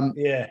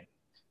 Yeah.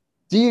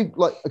 Do you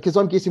because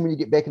I'm guessing when you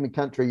get back in the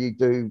country, you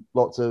do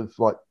lots of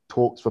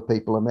talks for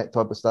people and that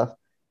type of stuff.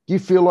 Do you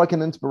feel like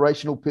an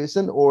inspirational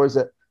person, or is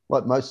it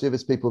like most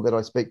service people that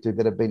I speak to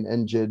that have been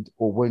injured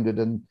or wounded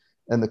in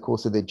the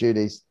course of their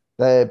duties?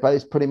 They're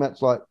based pretty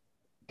much like,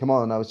 come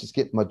on, I was just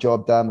getting my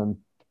job done and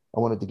I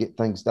wanted to get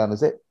things done. Is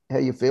that how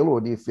you feel, or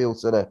do you feel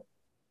sort of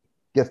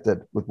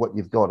gifted with what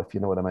you've got, if you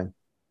know what I mean?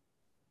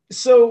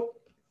 So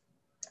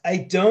I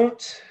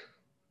don't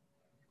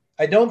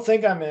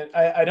think I'm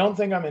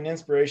an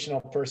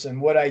inspirational person.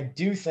 What I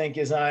do think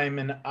is I'm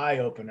an eye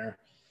opener.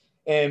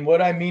 And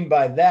what I mean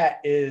by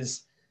that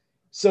is,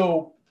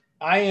 so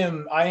I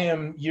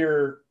am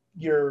your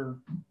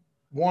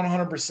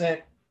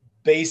 100%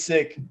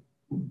 basic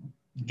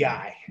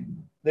guy.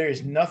 There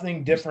is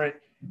nothing different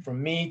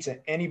from me to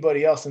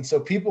anybody else. And so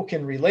people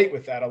can relate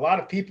with that. A lot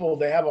of people,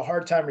 they have a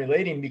hard time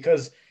relating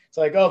because it's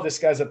like, oh, this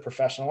guy's a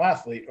professional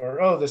athlete, or,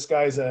 oh, this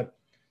guy's a,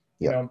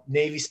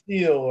 Navy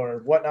SEAL or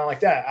whatnot like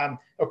that.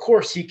 Of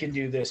course he can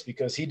do this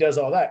because he does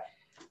all that.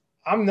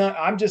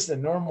 I'm just a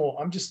normal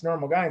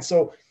guy. And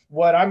so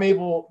what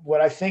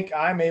I think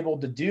I'm able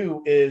to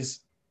do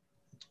is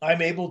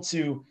I'm able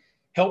to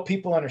help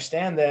people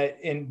understand that,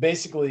 in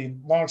basically,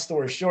 long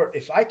story short,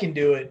 if I can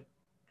do it,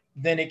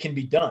 then it can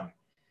be done.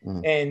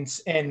 And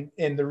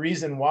the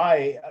reason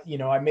why,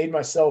 I made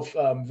myself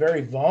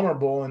very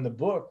vulnerable in the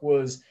book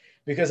was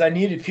because I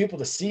needed people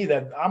to see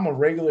that I'm a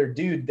regular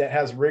dude that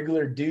has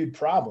regular dude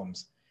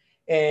problems.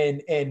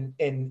 And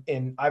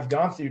I've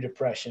gone through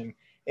depression,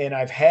 and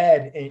I've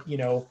had,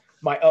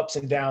 my ups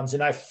and downs,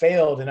 and I've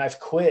failed, and I've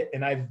quit,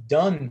 and I've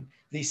done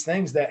these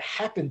things that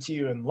happen to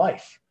you in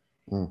life.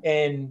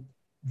 And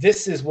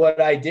this is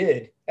what I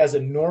did as a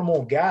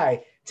normal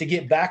guy to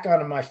get back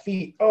onto my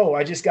feet. Oh,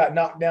 I just got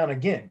knocked down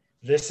again.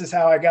 This is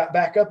how I got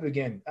back up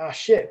again. Ah,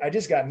 shit, I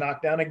just got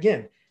knocked down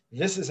again.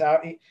 This is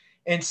how.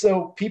 And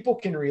so people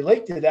can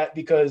relate to that,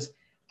 because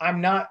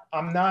I'm not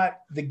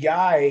the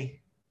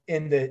guy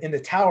in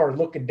the tower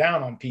looking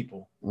down on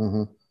people.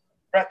 We're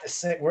at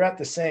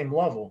the same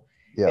level.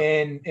 Yeah.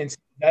 And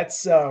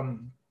that's I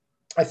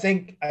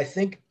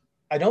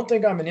don't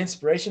think I'm an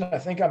inspiration. I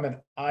think I'm an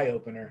eye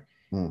opener.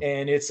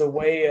 And it's a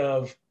way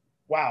of,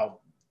 wow,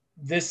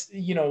 this,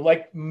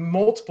 like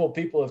multiple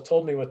people have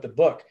told me with the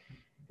book,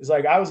 is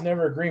like, I was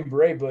never a Green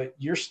Beret, but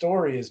your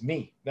story is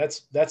me.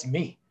 That's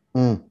me.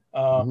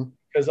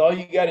 Because all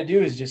you got to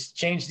do is just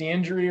change the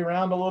injury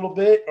around a little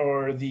bit,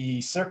 or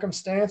the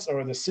circumstance,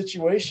 or the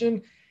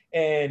situation,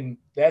 and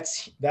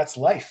that's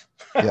life.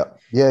 Yeah.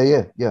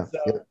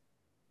 So,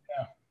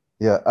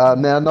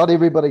 Now, not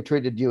everybody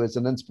treated you as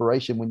an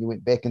inspiration when you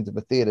went back into the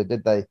theater,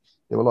 did they?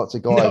 There were lots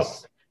of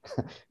guys,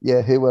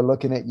 who were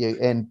looking at you,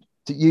 and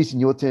using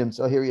your terms.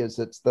 Oh, here he is.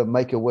 It's the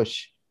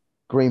Make-A-Wish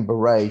Green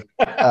Beret.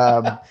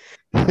 I've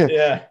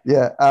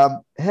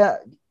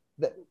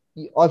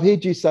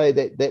heard you say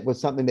that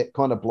was something that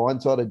kind of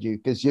blindsided you,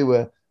 because you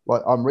were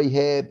like, I'm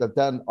rehabbed.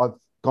 I've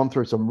gone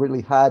through some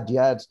really hard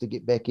yards to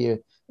get back here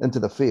into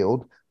the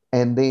field.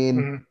 And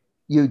then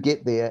you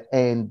get there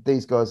and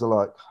these guys are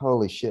like,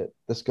 holy shit,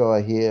 this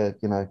guy here,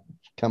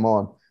 come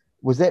on.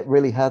 Was that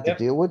really hard to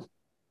deal with?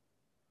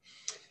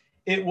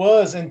 It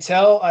was,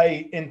 until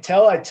I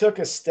took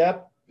a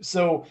step.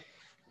 So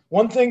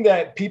one thing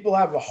that people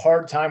have a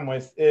hard time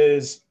with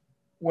is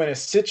when a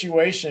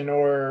situation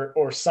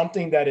or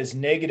something that is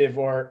negative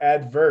or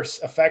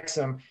adverse affects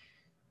them,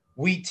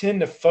 we tend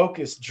to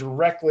focus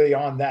directly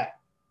on that.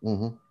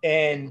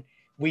 And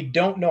we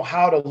don't know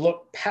how to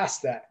look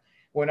past that.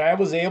 When I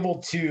was able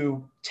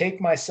to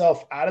take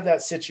myself out of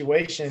that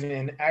situation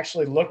and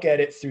actually look at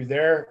it through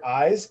their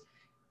eyes,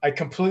 I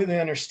completely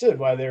understood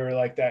why they were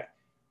like that,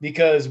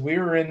 because we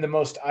were in the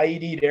most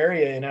IED'd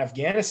area in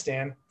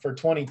Afghanistan for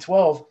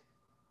 2012.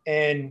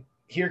 And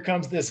here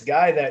comes this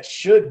guy that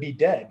should be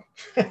dead.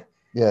 Are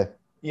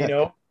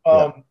you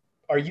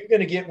going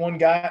to get one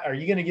guy? Are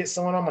you going to get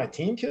someone on my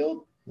team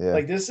killed?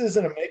 Like, this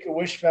isn't a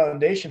Make-A-Wish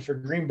Foundation for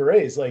Green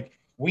Berets. Like,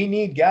 we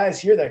need guys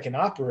here that can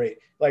operate.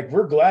 Like,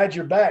 we're glad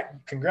you're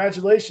back.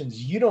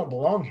 Congratulations. You don't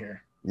belong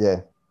here.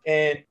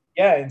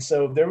 And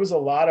so there was a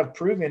lot of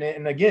proving it.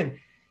 And again,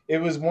 it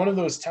was one of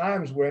those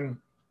times when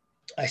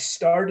I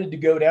started to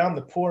go down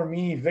the poor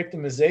me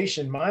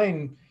victimization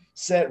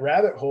mindset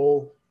rabbit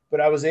hole, but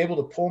I was able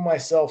to pull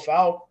myself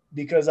out,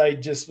 because I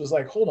just was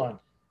like, hold on,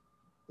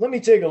 let me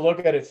take a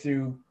look at it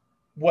through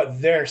what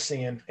they're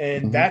seeing.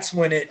 And that's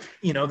when I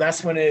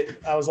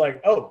was like,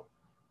 oh,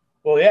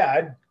 well,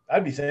 yeah,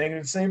 I'd be thinking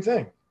the same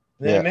thing.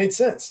 And then it made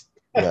sense.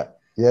 Exactly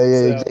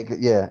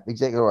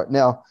right.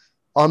 Now,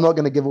 I'm not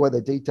going to give away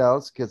the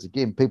details, because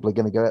again, people are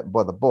going to go out and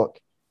buy the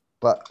book,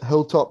 but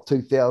Hilltop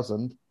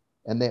 2000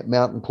 and that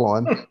mountain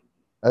climb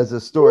is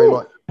a story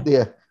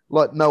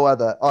like no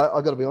other.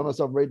 I got to be honest,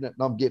 I'm reading it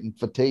and I'm getting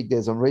fatigued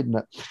as I'm reading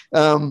it.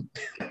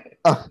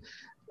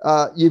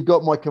 You've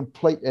got my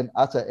complete and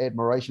utter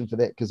admiration for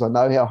that, because I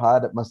know how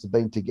hard it must have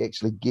been to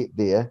actually get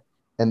there,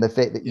 and the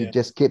fact that you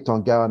just kept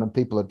on going and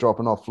people are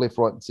dropping off left,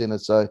 right, and center.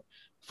 So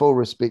full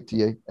respect to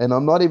you. And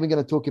I'm not even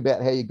going to talk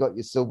about how you got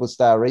your silver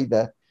star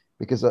either,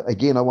 because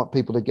again, I want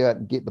people to go out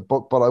and get the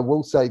book. But I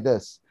will say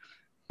this: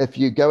 if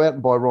you go out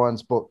and buy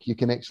Ryan's book, you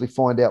can actually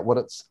find out what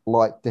it's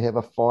like to have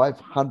a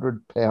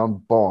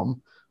 500-pound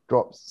bomb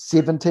drop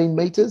 17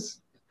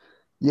 meters.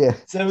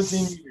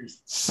 17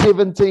 meters.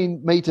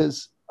 17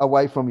 meters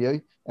away from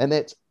you. And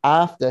that's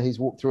after he's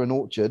walked through an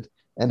orchard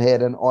and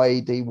had an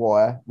IED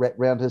wire wrapped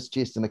around his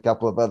chest and a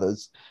couple of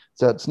others.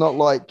 So it's not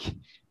like,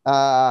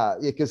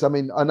 because I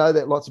know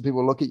that lots of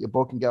people look at your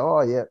book and go,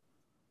 oh yeah,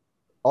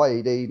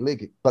 IED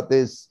leg, but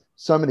there's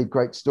so many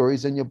great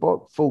stories in your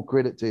book. Full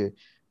credit to you.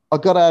 I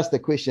got to ask the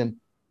question,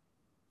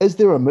 is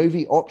there a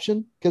movie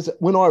option? Because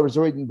when I was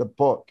reading the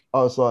book,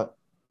 I was like,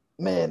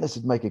 man, this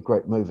would make a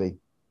great movie.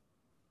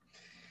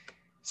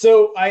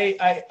 So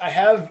I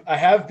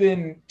have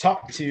been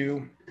talked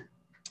to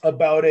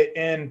about it,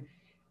 and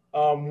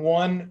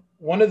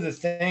one of the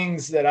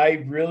things that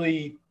I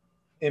really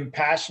am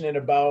passionate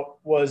about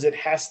was it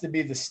has to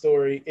be the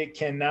story. It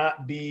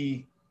cannot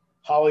be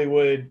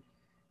Hollywood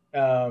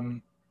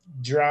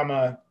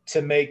drama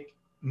to make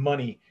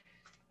money.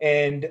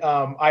 And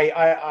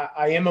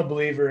I am a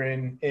believer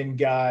in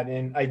God,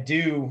 and I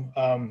do.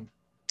 I'm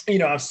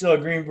still a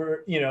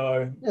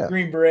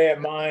Green Beret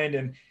at mind,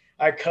 and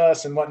I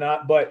cuss and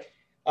whatnot, but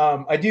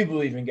I do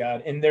believe in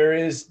God, and there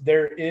is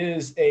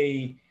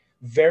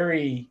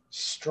very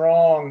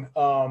strong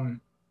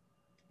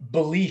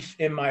belief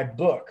in my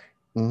book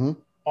Mm-hmm.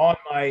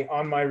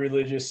 on my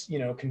religious,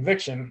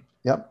 conviction.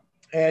 Yep.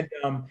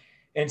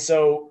 And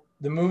so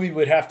the movie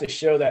would have to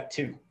show that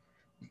too.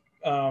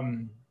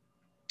 And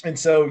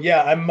so,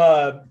 yeah,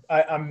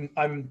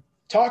 I'm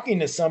talking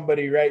to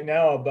somebody right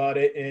now about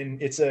it,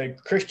 and it's a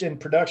Christian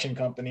production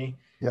company,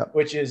 Yep.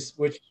 which is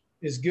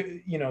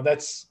good.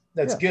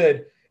 That's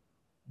good,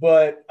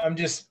 but I'm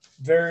just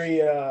very,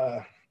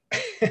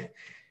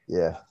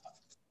 Yeah.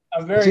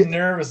 I'm very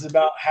nervous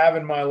about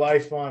having my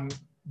life on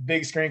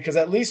big screen, because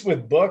at least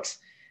with books,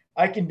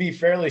 I can be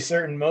fairly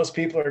certain most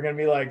people are going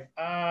to be like,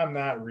 I'm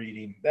not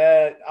reading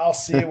that. I'll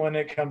see it when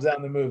it comes out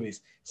in the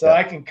movies. So Yeah.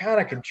 I can kind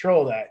of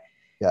control that.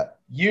 Yeah.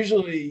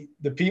 Usually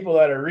the people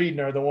that are reading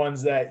are the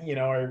ones that,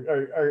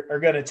 are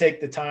going to take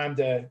the time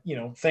to,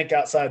 think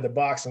outside the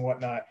box and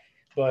whatnot.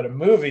 But a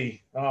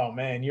movie, oh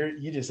man,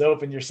 you just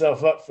open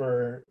yourself up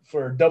for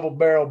a double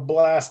barrel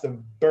blast of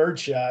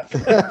birdshot.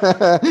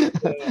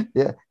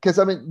 Yeah, because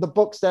I mean, the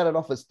book started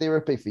off as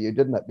therapy for you,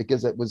 didn't it?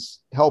 Because it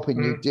was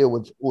helping you deal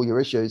with all your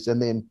issues, and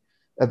then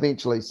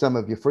eventually, some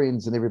of your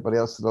friends and everybody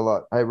else are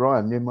like, "Hey,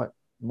 Ryan, you might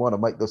want to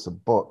make this a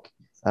book."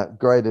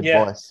 Great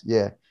advice.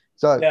 Yeah.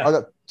 So I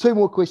got two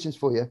more questions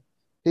for you.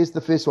 Here's the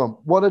first one: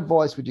 what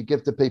advice would you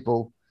give to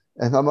people?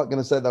 And I'm not going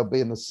to say they'll be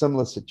in a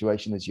similar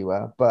situation as you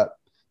are, but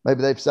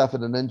maybe they've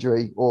suffered an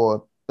injury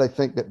or they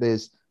think that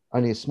there's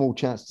only a small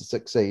chance to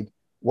succeed.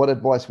 What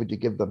advice would you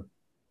give them?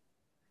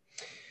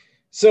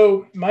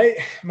 So my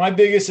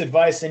biggest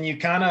advice, and you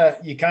kind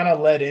of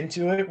led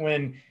into it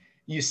when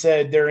you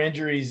said their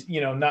injuries,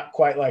 not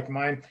quite like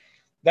mine.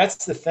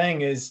 That's the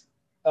thing is,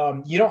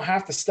 you don't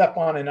have to step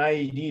on an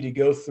IED to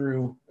go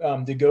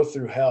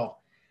through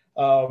hell.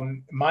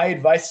 My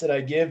advice that I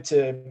give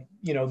to,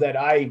 that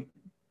I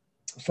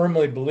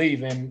firmly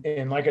believe in,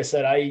 and like I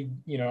said,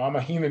 I'm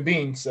a human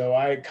being, so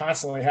I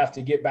constantly have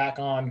to get back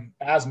on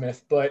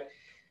azimuth. But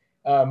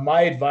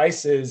my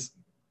advice is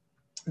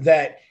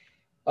that,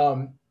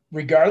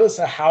 regardless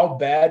of how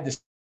bad the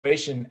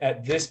situation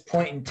at this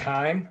point in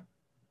time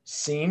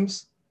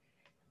seems,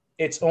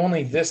 it's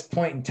only this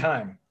point in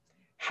time.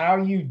 How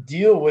you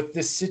deal with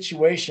this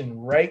situation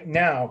right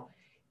now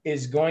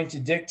is going to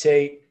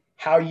dictate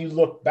how you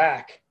look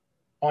back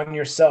on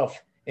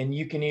yourself. And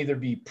you can either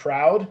be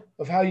proud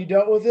of how you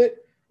dealt with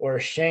it or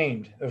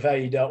ashamed of how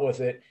you dealt with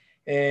it.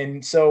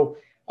 And so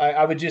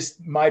I would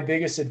my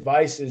biggest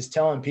advice is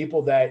telling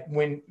people that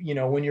when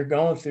you're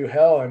going through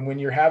hell and when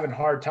you're having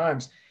hard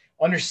times,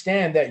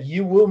 understand that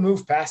you will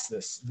move past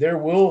this.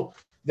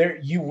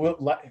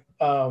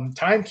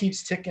 Time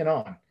keeps ticking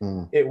on.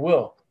 It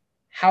will.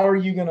 How are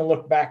you going to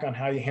look back on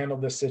how you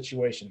handled this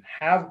situation?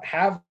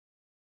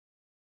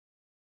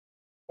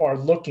 Are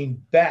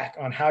looking back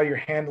on how you're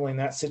handling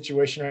that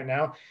situation right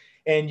now,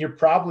 and you're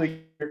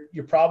probably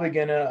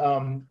going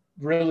to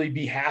really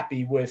be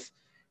happy with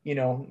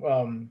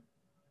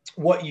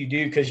what you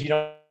do, because you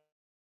don't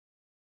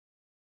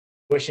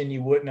wishing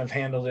you wouldn't have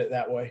handled it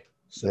that way.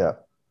 So. Yeah.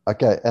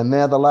 Okay. And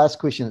now the last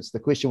question. It's the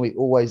question we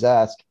always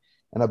ask,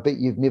 and I bet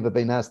you've never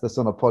been asked this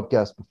on a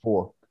podcast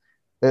before.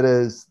 It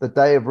is the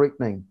day of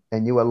reckoning,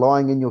 and you are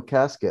lying in your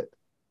casket,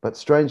 but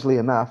strangely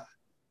enough,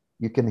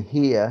 you can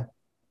hear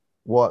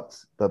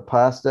what the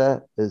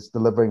pastor is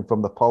delivering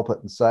from the pulpit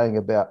and saying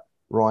about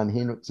Ryan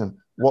Henriksen.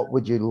 What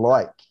would you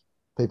like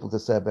people to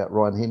say about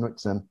Ryan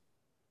Henriksen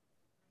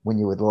when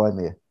you were lying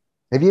there?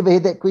 Have you ever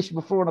had that question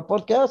before on a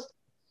podcast?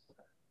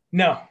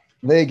 No.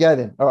 There you go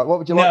then. All right. What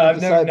would you like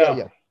them to say about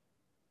you?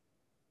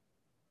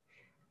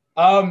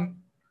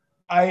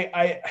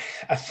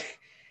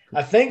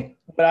 I think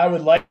what I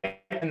would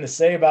like them to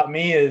say about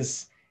me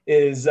is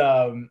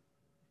I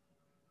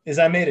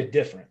made a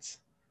difference.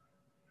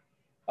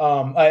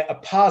 A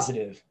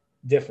positive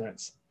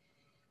difference.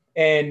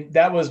 And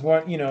that was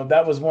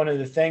one of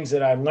the things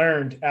that I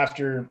learned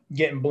after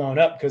getting blown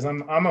up, because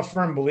I'm a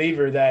firm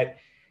believer that,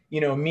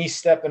 me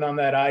stepping on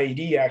that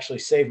IED actually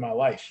saved my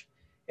life,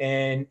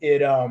 and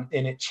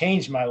it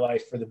changed my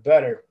life for the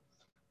better.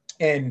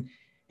 And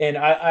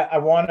I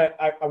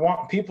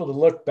want people to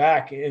look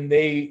back and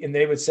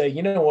they would say,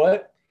 you know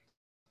what,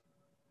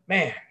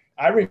 man,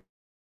 I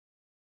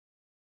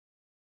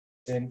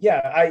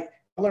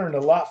learned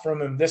a lot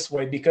from him this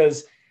way,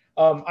 because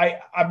I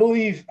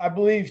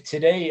believe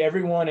today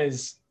everyone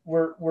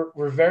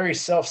we're very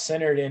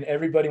self-centered, and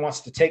everybody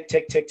wants to take.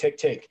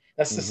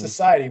 That's the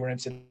society we're in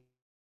today.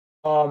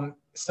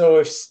 So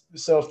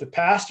if the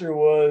pastor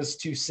was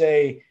to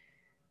say,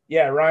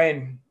 yeah,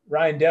 Ryan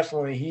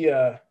definitely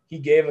he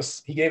gave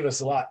us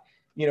a lot,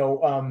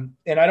 and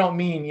I don't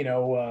mean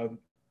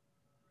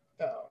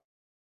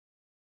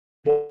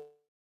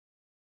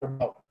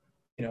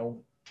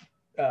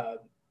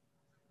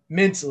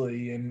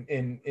mentally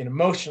and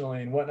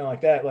emotionally and whatnot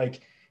like that.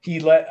 Like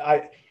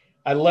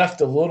I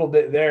left a little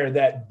bit there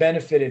that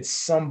benefited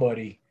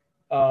somebody.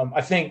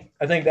 I think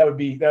that would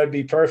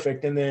be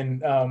perfect. And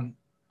then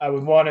I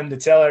would want him to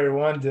tell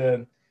everyone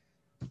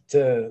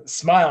to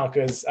smile,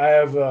 because I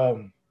have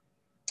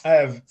I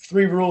have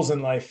 3 rules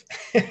in life.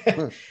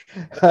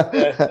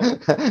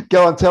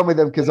 Go on, tell me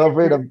them, because I've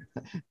read them.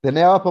 They're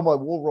now up on my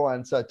wall,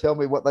 Ryan. So tell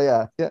me what they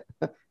are. Yeah.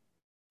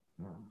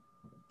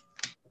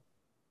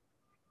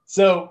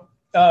 So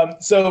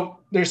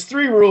there's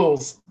 3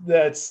 rules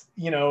that's,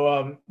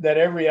 that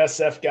every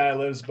SF guy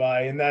lives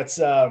by. And that's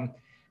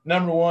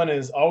number 1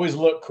 is always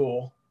look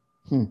cool.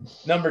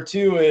 Number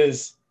 2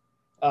 is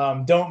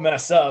don't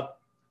mess up.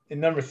 And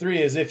number 3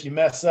 is if you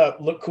mess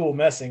up, look cool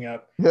messing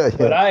up. Yeah.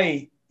 But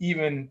I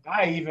even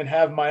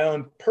have my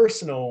own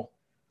personal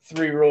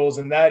 3 rules,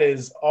 and that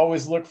is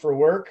always look for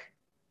work,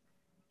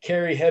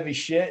 carry heavy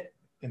shit,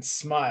 and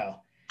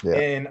smile. Yeah.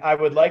 And I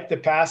would like the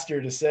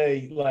pastor to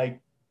say, like,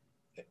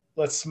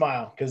 let's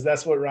smile, because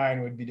that's what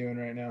Ryan would be doing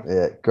right now.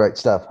 Yeah, great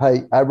stuff.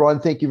 Hey, Ryan,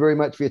 thank you very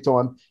much for your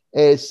time.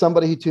 As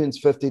somebody who turns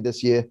 50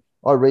 this year,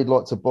 I read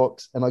lots of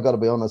books, and I got to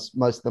be honest,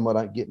 most of them I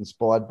don't get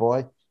inspired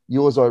by.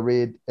 Yours I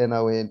read, and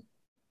I went,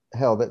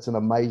 hell, that's an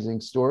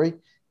amazing story.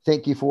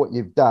 Thank you for what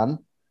you've done.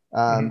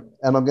 And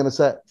I'm going to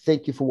say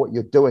thank you for what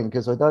you're doing,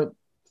 because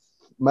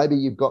maybe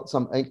you've got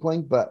some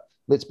inkling, but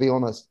let's be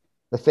honest,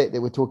 the fact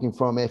that we're talking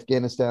from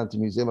Afghanistan to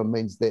New Zealand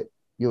means that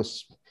you're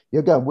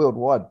going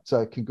worldwide.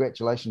 So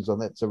congratulations on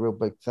that. It's a real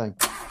big thing.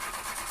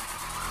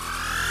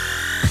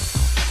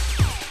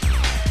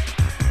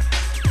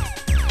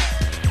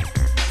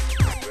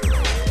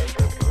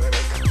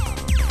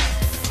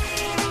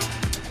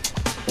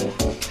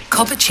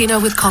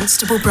 Cappuccino with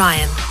Constable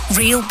Brian.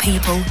 Real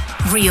people,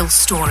 real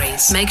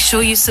stories. Make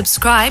sure you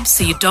subscribe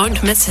so you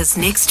don't miss his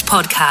next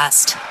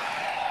podcast.